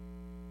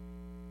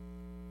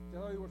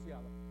 está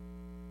divorciada.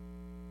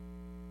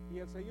 Y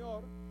el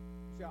Señor,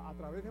 o sea, a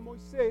través de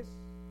Moisés,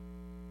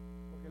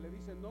 porque le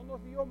dicen, ¿no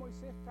nos dio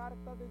Moisés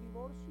carta de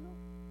divorcio?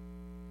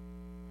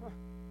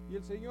 Y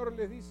el Señor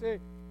les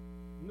dice,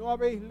 ¿no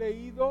habéis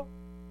leído,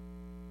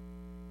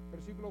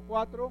 versículo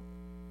 4,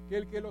 que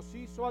el que los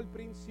hizo al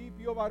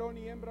principio, varón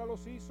y hembra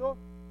los hizo?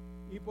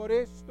 Y por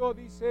esto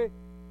dice,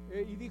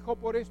 y dijo,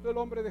 por esto el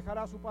hombre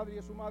dejará a su padre y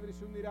a su madre y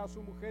se unirá a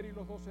su mujer y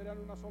los dos serán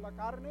una sola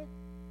carne.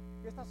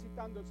 ¿Qué está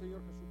citando el Señor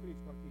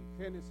Jesucristo aquí?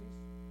 Génesis,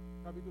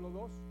 capítulo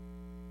 2.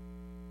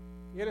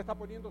 Y Él está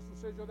poniendo su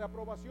sello de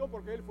aprobación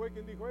porque Él fue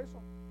quien dijo eso.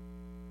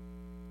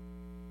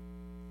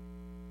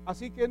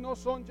 Así que no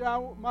son ya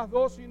más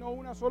dos, sino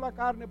una sola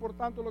carne, por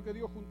tanto lo que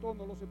Dios juntó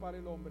no lo separe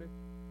el hombre.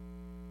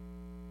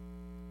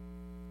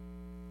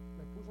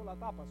 Les puso la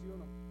tapa, ¿sí o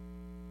no?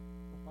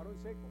 Los paró en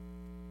seco.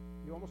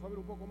 Y vamos a ver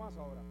un poco más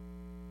ahora.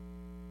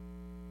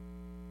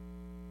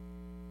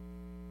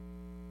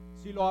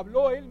 Si lo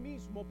habló Él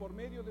mismo por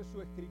medio de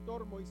su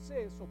escritor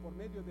Moisés o por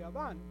medio de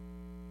Adán,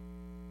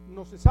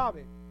 no se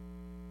sabe.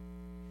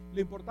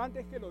 Lo importante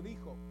es que lo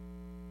dijo.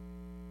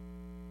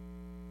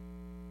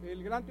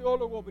 El gran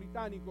teólogo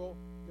británico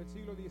del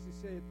siglo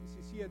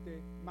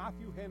XVII,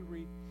 Matthew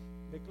Henry,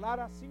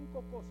 declara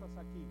 5 cosas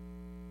aquí.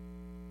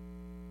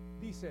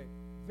 Dice,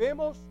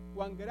 vemos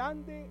cuán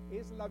grande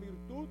es la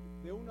virtud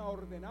de una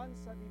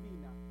ordenanza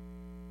divina.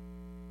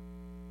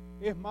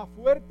 Es más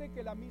fuerte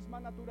que la misma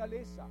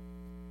naturaleza.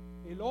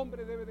 El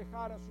hombre debe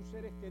dejar a sus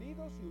seres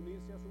queridos y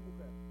unirse a su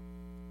mujer.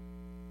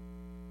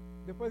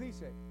 Después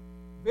dice,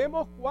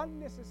 vemos cuán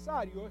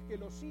necesario es que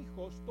los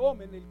hijos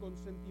tomen el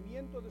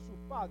consentimiento de sus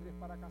padres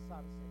para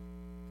casarse.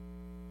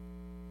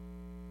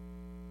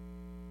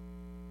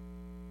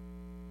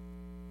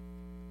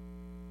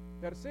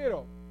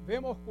 Tercero,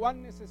 vemos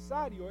cuán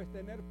necesario es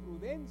tener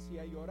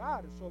prudencia y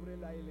orar sobre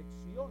la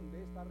elección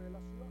de esta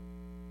relación.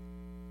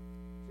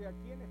 O sea,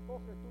 ¿quién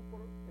escoges tú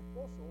por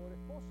esposo o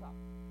esposa?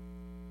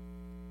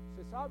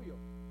 Sé sabio.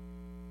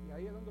 Y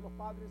ahí es donde los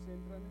padres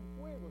entran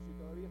en juego si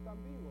todavía están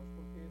vivos,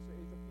 porque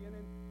ellos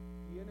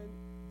tienen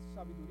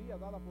sabiduría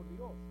dada por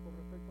Dios con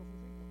respecto a sus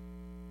hijos.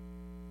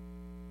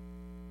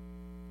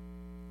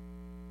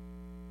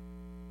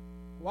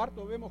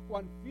 Cuarto, vemos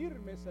cuán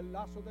firme es el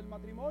lazo del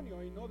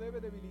matrimonio y no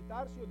debe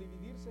debilitarse o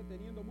dividirse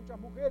teniendo muchas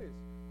mujeres,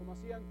 como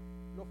hacían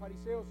los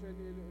fariseos,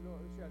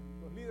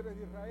 los líderes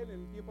de Israel en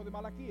el tiempo de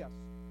Malaquías,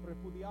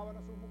 repudiaban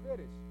a sus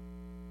mujeres,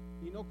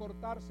 y no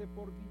cortarse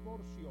por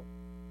divorcio.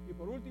 Y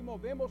por último,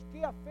 vemos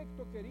qué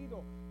afecto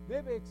querido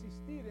debe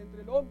existir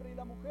entre el hombre y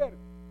la mujer,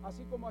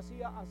 así como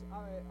hacia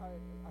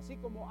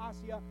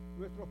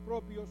nuestros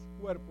propios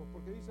cuerpos,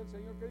 porque dice el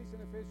Señor, que dice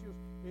en Efesios,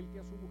 el que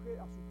ama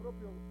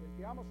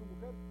a su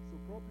mujer, su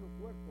propio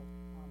cuerpo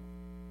ama,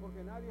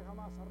 porque nadie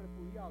jamás ha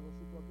repudiado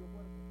su propio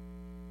cuerpo.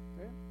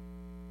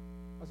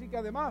 Así que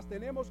además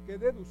tenemos que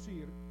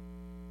deducir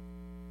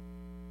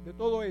de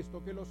todo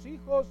esto que los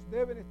hijos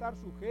deben estar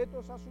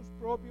sujetos a sus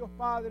propios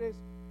padres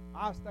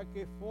hasta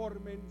que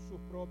formen sus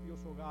propios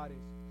hogares.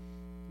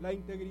 La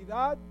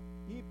integridad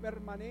y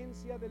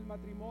permanencia del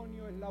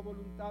matrimonio es la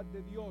voluntad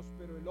de Dios,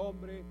 pero el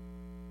hombre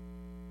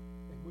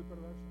es muy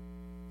perverso.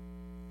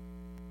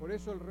 Por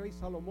eso el rey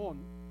Salomón,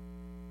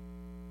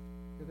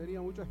 que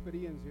tenía mucha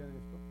experiencia en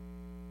esto,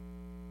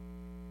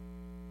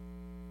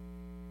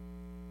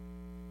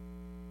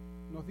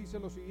 nos dice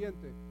lo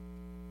siguiente: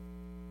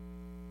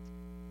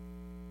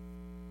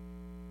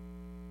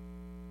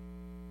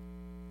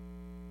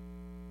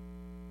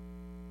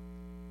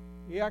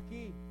 he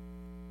aquí,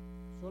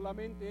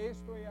 solamente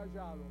esto he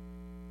hallado,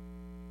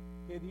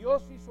 que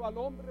Dios hizo al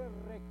hombre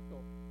recto,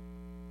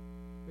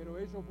 pero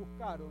ellos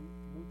buscaron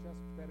muchas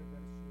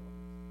perversiones.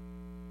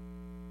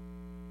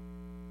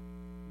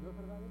 ¿No es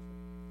verdad eso?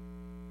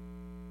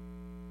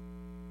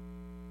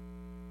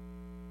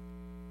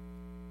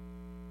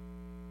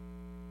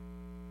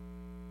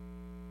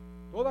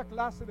 Toda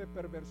clase de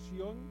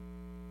perversión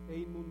e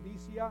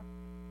inmundicia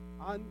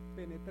han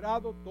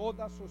penetrado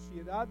toda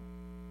sociedad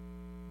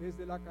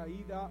desde la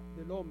caída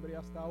del hombre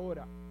hasta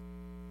ahora.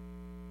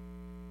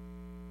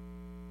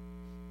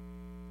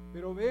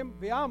 Pero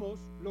veamos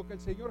lo que el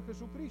Señor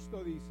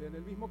Jesucristo dice en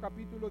el mismo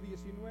capítulo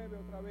 19,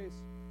 otra vez,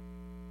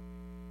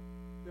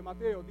 de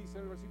Mateo. Dice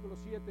en el versículo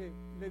 7,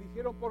 le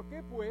dijeron, ¿por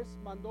qué pues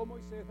mandó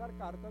Moisés dar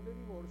carta de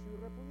divorcio y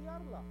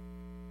repudiarla?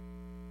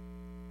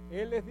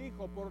 Él les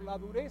dijo, por la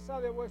dureza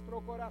de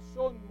vuestro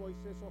corazón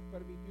Moisés os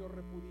permitió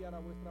repudiar a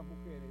vuestras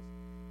mujeres,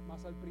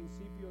 mas al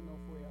principio no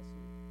fue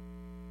así.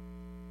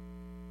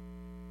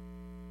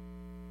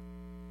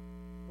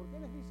 ¿Por qué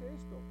les dice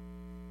esto?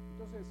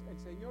 Entonces el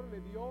Señor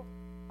le dio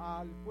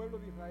al pueblo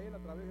de Israel a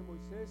través de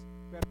Moisés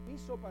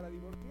permiso para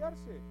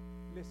divorciarse,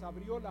 les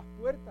abrió las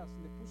puertas,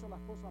 les puso las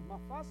cosas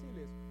más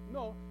fáciles.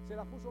 No, se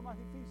las puso más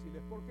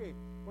difíciles. ¿Por qué?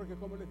 Porque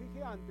como les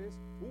dije antes,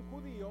 un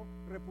judío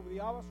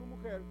repudiaba a su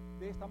mujer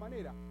de esta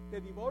manera: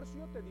 te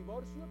divorcio, te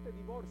divorcio, te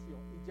divorcio,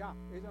 y ya,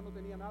 ella no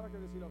tenía nada que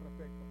decir al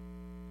respecto.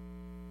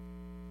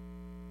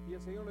 Y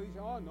el Señor le dice,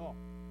 oh no,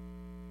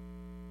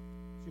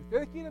 si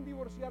ustedes quieren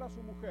divorciar a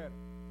su mujer,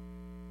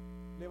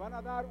 le van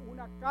a dar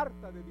una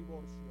carta de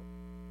divorcio.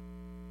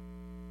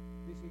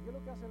 ¿qué es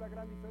lo que hace la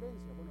gran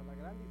diferencia? Bueno, la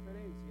gran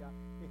diferencia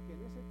es que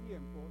en ese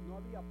tiempo no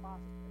había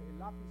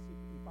lápiz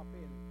y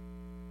papel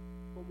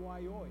como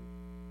hay hoy.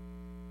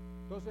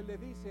 Entonces le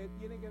dice,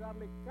 tiene que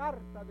darle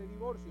carta de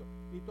divorcio,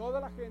 y toda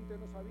la gente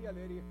no sabía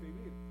leer y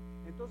escribir.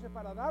 Entonces,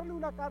 para darle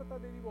una carta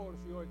de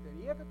divorcio, él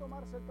tenía que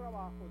tomarse el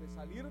trabajo de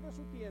salir de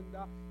su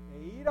tienda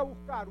e ir a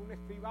buscar un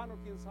escribano,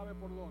 quién sabe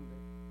por dónde,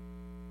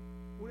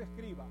 un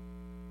escriba,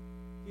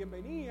 quien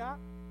venía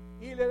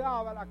y le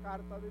daba la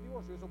carta de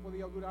divorcio. Eso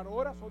podía durar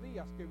horas o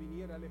días que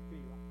viniera el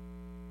escriba.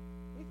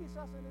 Y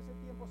quizás en ese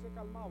tiempo se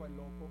calmaba el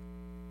loco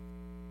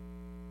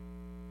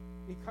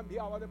y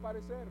cambiaba de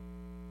parecer.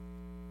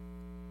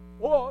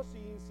 O si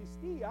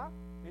insistía,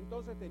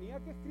 entonces tenía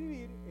que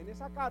escribir en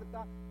esa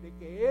carta de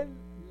que él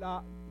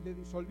le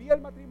disolvía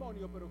el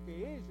matrimonio, pero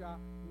que ella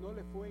no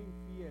le fue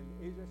infiel,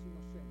 ella es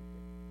inocente.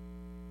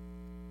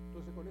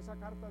 Entonces con esa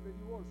carta de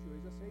divorcio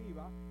ella se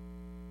iba,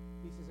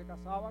 y si se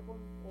casaba con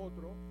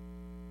otro,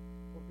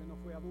 porque no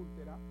fue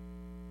adúltera,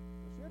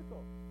 ¿no es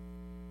cierto?,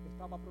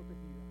 estaba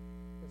protegida.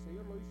 El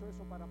Señor lo hizo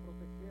eso para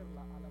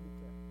protegerla a la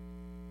mujer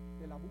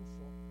del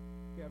abuso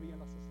que había en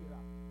la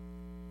sociedad.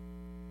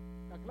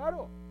 ¿Está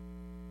claro?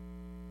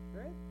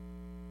 ¿Eh?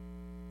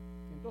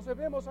 Entonces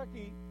vemos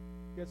aquí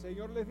que el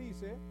Señor les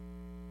dice: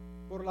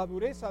 por la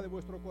dureza de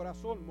vuestro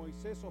corazón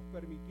Moisés os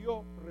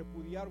permitió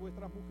repudiar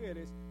vuestras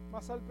mujeres,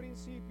 mas al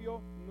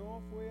principio no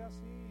fue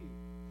así.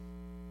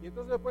 Y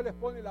entonces después les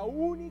pone la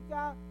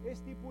única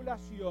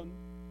estipulación: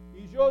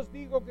 y yo os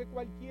digo que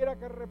cualquiera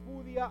que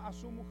repudia a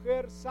su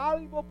mujer,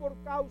 salvo por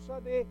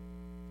causa de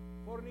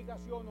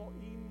fornicación o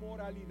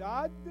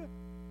inmoralidad,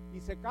 y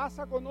se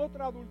casa con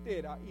otra,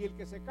 adultera, y el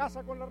que se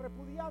casa con la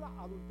repudiada,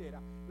 adultera.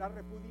 La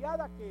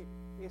repudiada que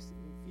es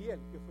infiel,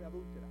 que fue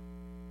adúltera.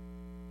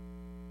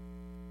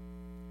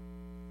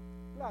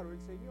 Claro, el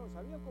Señor,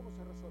 ¿sabían cómo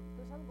se resolvía?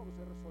 ¿Ustedes saben cómo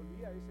se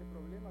resolvía ese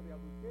problema de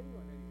adulterio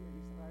en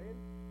Israel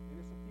en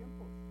esos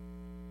tiempos?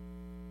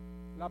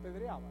 La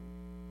apedreaban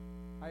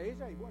a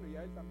ella y bueno, y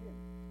a él también,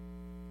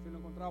 si lo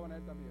encontraban a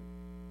él también.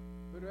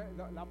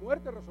 Pero la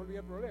muerte resolvía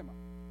el problema.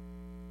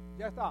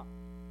 Ya está,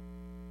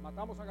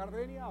 matamos a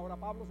Gardenia, ahora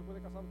Pablo se puede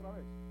casar otra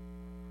vez.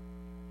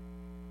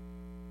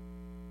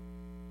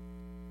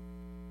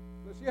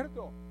 ¿No es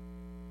cierto?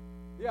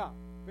 Ya,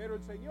 pero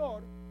el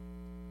Señor,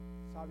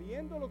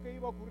 sabiendo lo que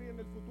iba a ocurrir en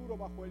el futuro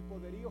bajo el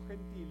poderío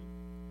gentil,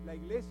 la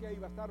iglesia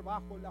iba a estar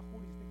bajo la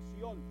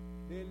jurisdicción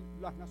de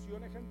las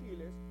naciones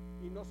gentiles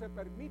y no se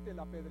permite el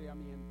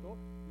apedreamiento,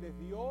 les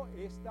dio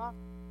esta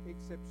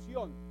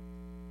excepción: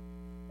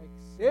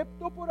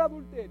 excepto por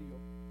adulterio.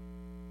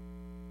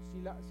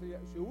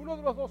 Si uno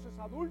de los dos es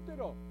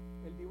adúltero,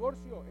 el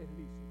divorcio es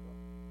lícito,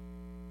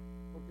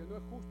 porque no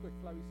es justo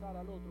esclavizar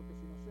al otro que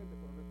es inocente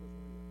por el resto de su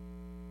vida.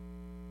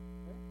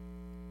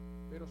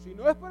 Pero si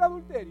no es por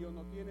adulterio,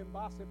 no tienen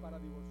base para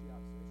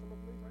divorciarse. Eso es lo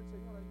que le dijo el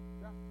Señor ahí,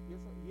 ¿ya?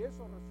 Y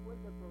eso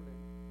resuelve el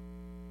problema.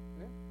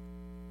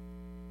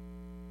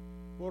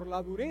 Por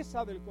la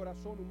dureza del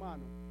corazón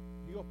humano,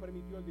 Dios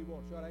permitió el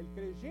divorcio. Ahora, el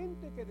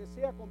creyente que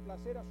desea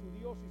complacer a su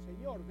Dios y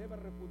Señor debe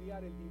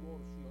repudiar el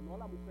divorcio, no a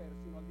la mujer,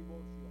 sino al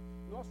divorcio,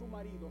 no a su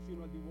marido,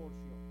 sino al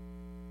divorcio.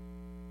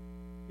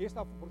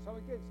 Porque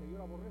 ¿saben qué? El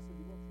Señor aborrece el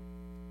divorcio.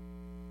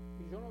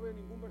 Y yo no veo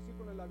ningún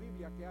versículo en la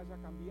Biblia que haya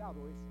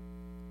cambiado eso.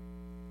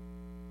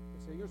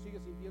 El Señor sigue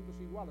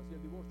sintiéndose igual hacia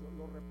el divorcio,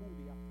 lo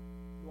repudia,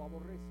 lo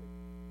aborrece.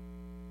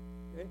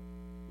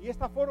 Y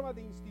esta forma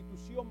de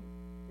institución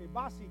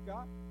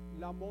básica,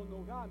 la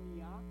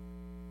monogamia,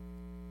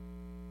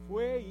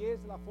 fue y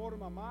es la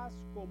forma más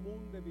común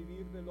de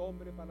vivir del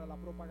hombre para la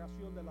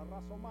propagación de la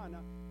raza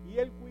humana y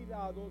el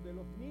cuidado de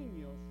los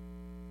niños,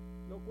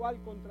 lo cual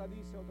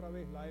contradice otra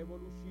vez la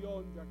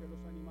evolución, ya que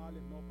los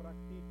animales no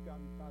practican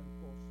tal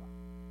cosa.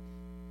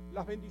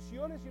 Las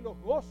bendiciones y los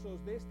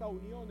gozos de esta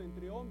unión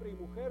entre hombre y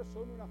mujer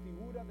son una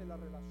figura de la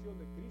relación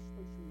de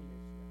Cristo y su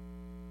iglesia.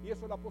 Y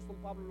eso el apóstol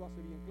Pablo lo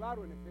hace bien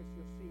claro en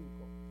Efesios 5.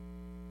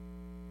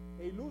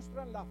 E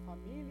ilustran la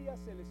familia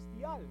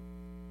celestial.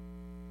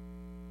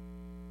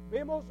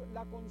 Vemos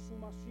la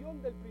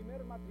consumación del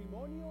primer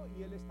matrimonio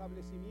y el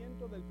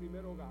establecimiento del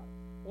primer hogar.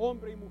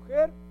 Hombre y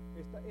mujer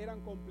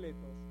eran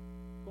completos,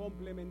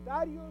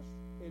 complementarios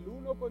el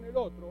uno con el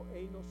otro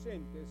e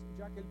inocentes,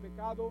 ya que el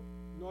pecado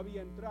no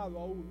había entrado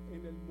aún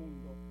en el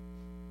mundo.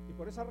 Y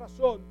por esa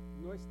razón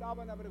no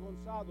estaban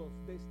avergonzados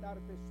de estar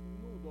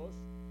desnudos,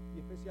 y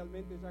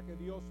especialmente ya que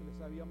Dios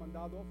les había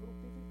mandado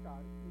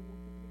fructificar y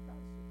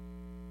multiplicarse.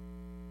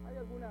 Hay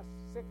algunas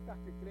sectas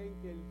que creen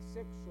que el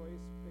sexo es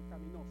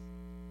pecaminoso.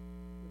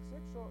 El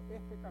sexo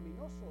es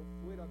pecaminoso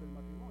fuera del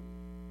matrimonio.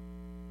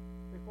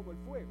 Es como el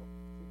fuego.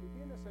 Si tú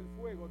tienes el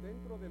fuego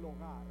dentro del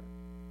hogar,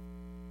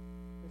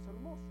 es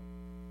hermoso.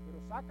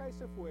 Pero saca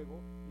ese fuego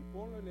y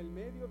ponlo en el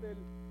medio de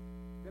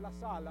la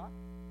sala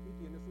y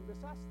tienes un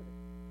desastre.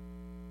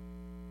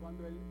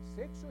 Cuando el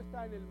sexo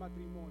está en el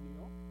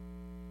matrimonio,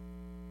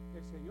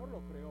 el Señor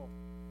lo creó,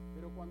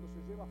 pero cuando se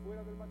lleva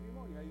fuera del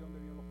matrimonio, ahí es donde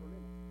vienen los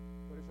problemas.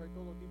 Por eso hay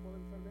todo tipo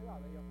de enfermedad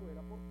ahí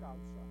afuera por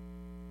causa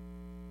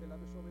de la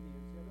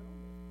desobediencia del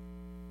hombre.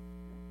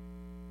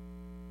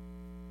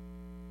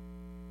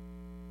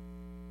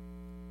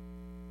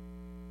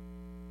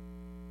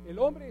 El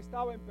hombre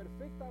estaba en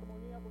perfecta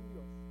armonía con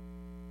Dios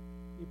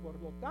y por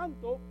lo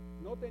tanto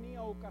no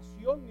tenía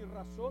ocasión ni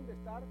razón de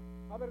estar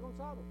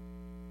avergonzado.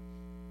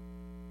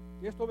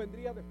 Y esto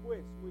vendría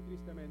después, muy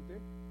tristemente.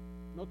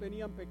 No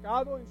tenían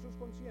pecado en sus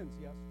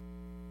conciencias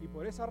y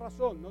por esa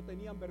razón no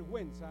tenían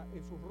vergüenza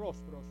en sus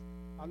rostros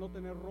a no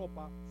tener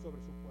ropa sobre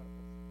sus cuerpos.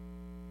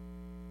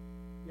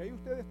 Y ahí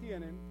ustedes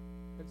tienen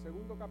el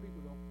segundo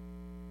capítulo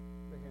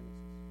de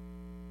Génesis.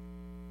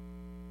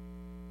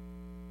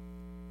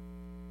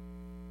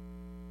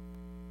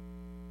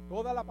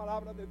 Toda la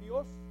palabra de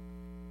Dios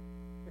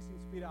es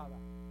inspirada.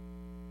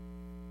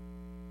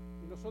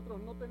 Y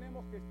nosotros no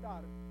tenemos que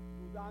estar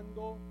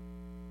dudando,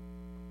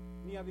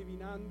 ni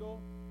adivinando,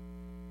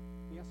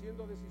 ni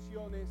haciendo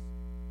decisiones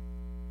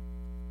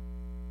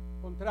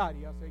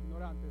contrarias e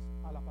ignorantes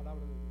a la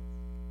palabra de Dios.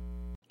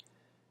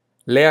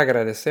 Le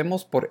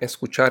agradecemos por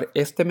escuchar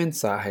este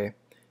mensaje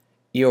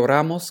y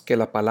oramos que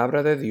la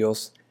palabra de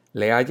Dios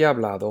le haya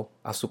hablado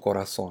a su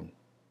corazón.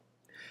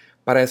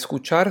 Para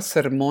escuchar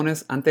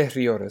sermones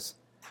anteriores,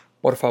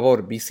 por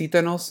favor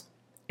visítenos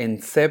en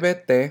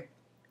cbttbc.com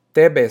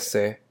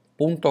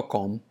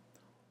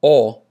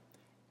o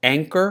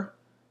anchor.fm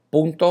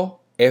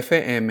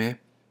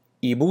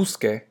y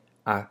busque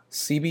a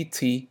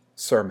CBT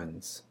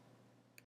Sermons.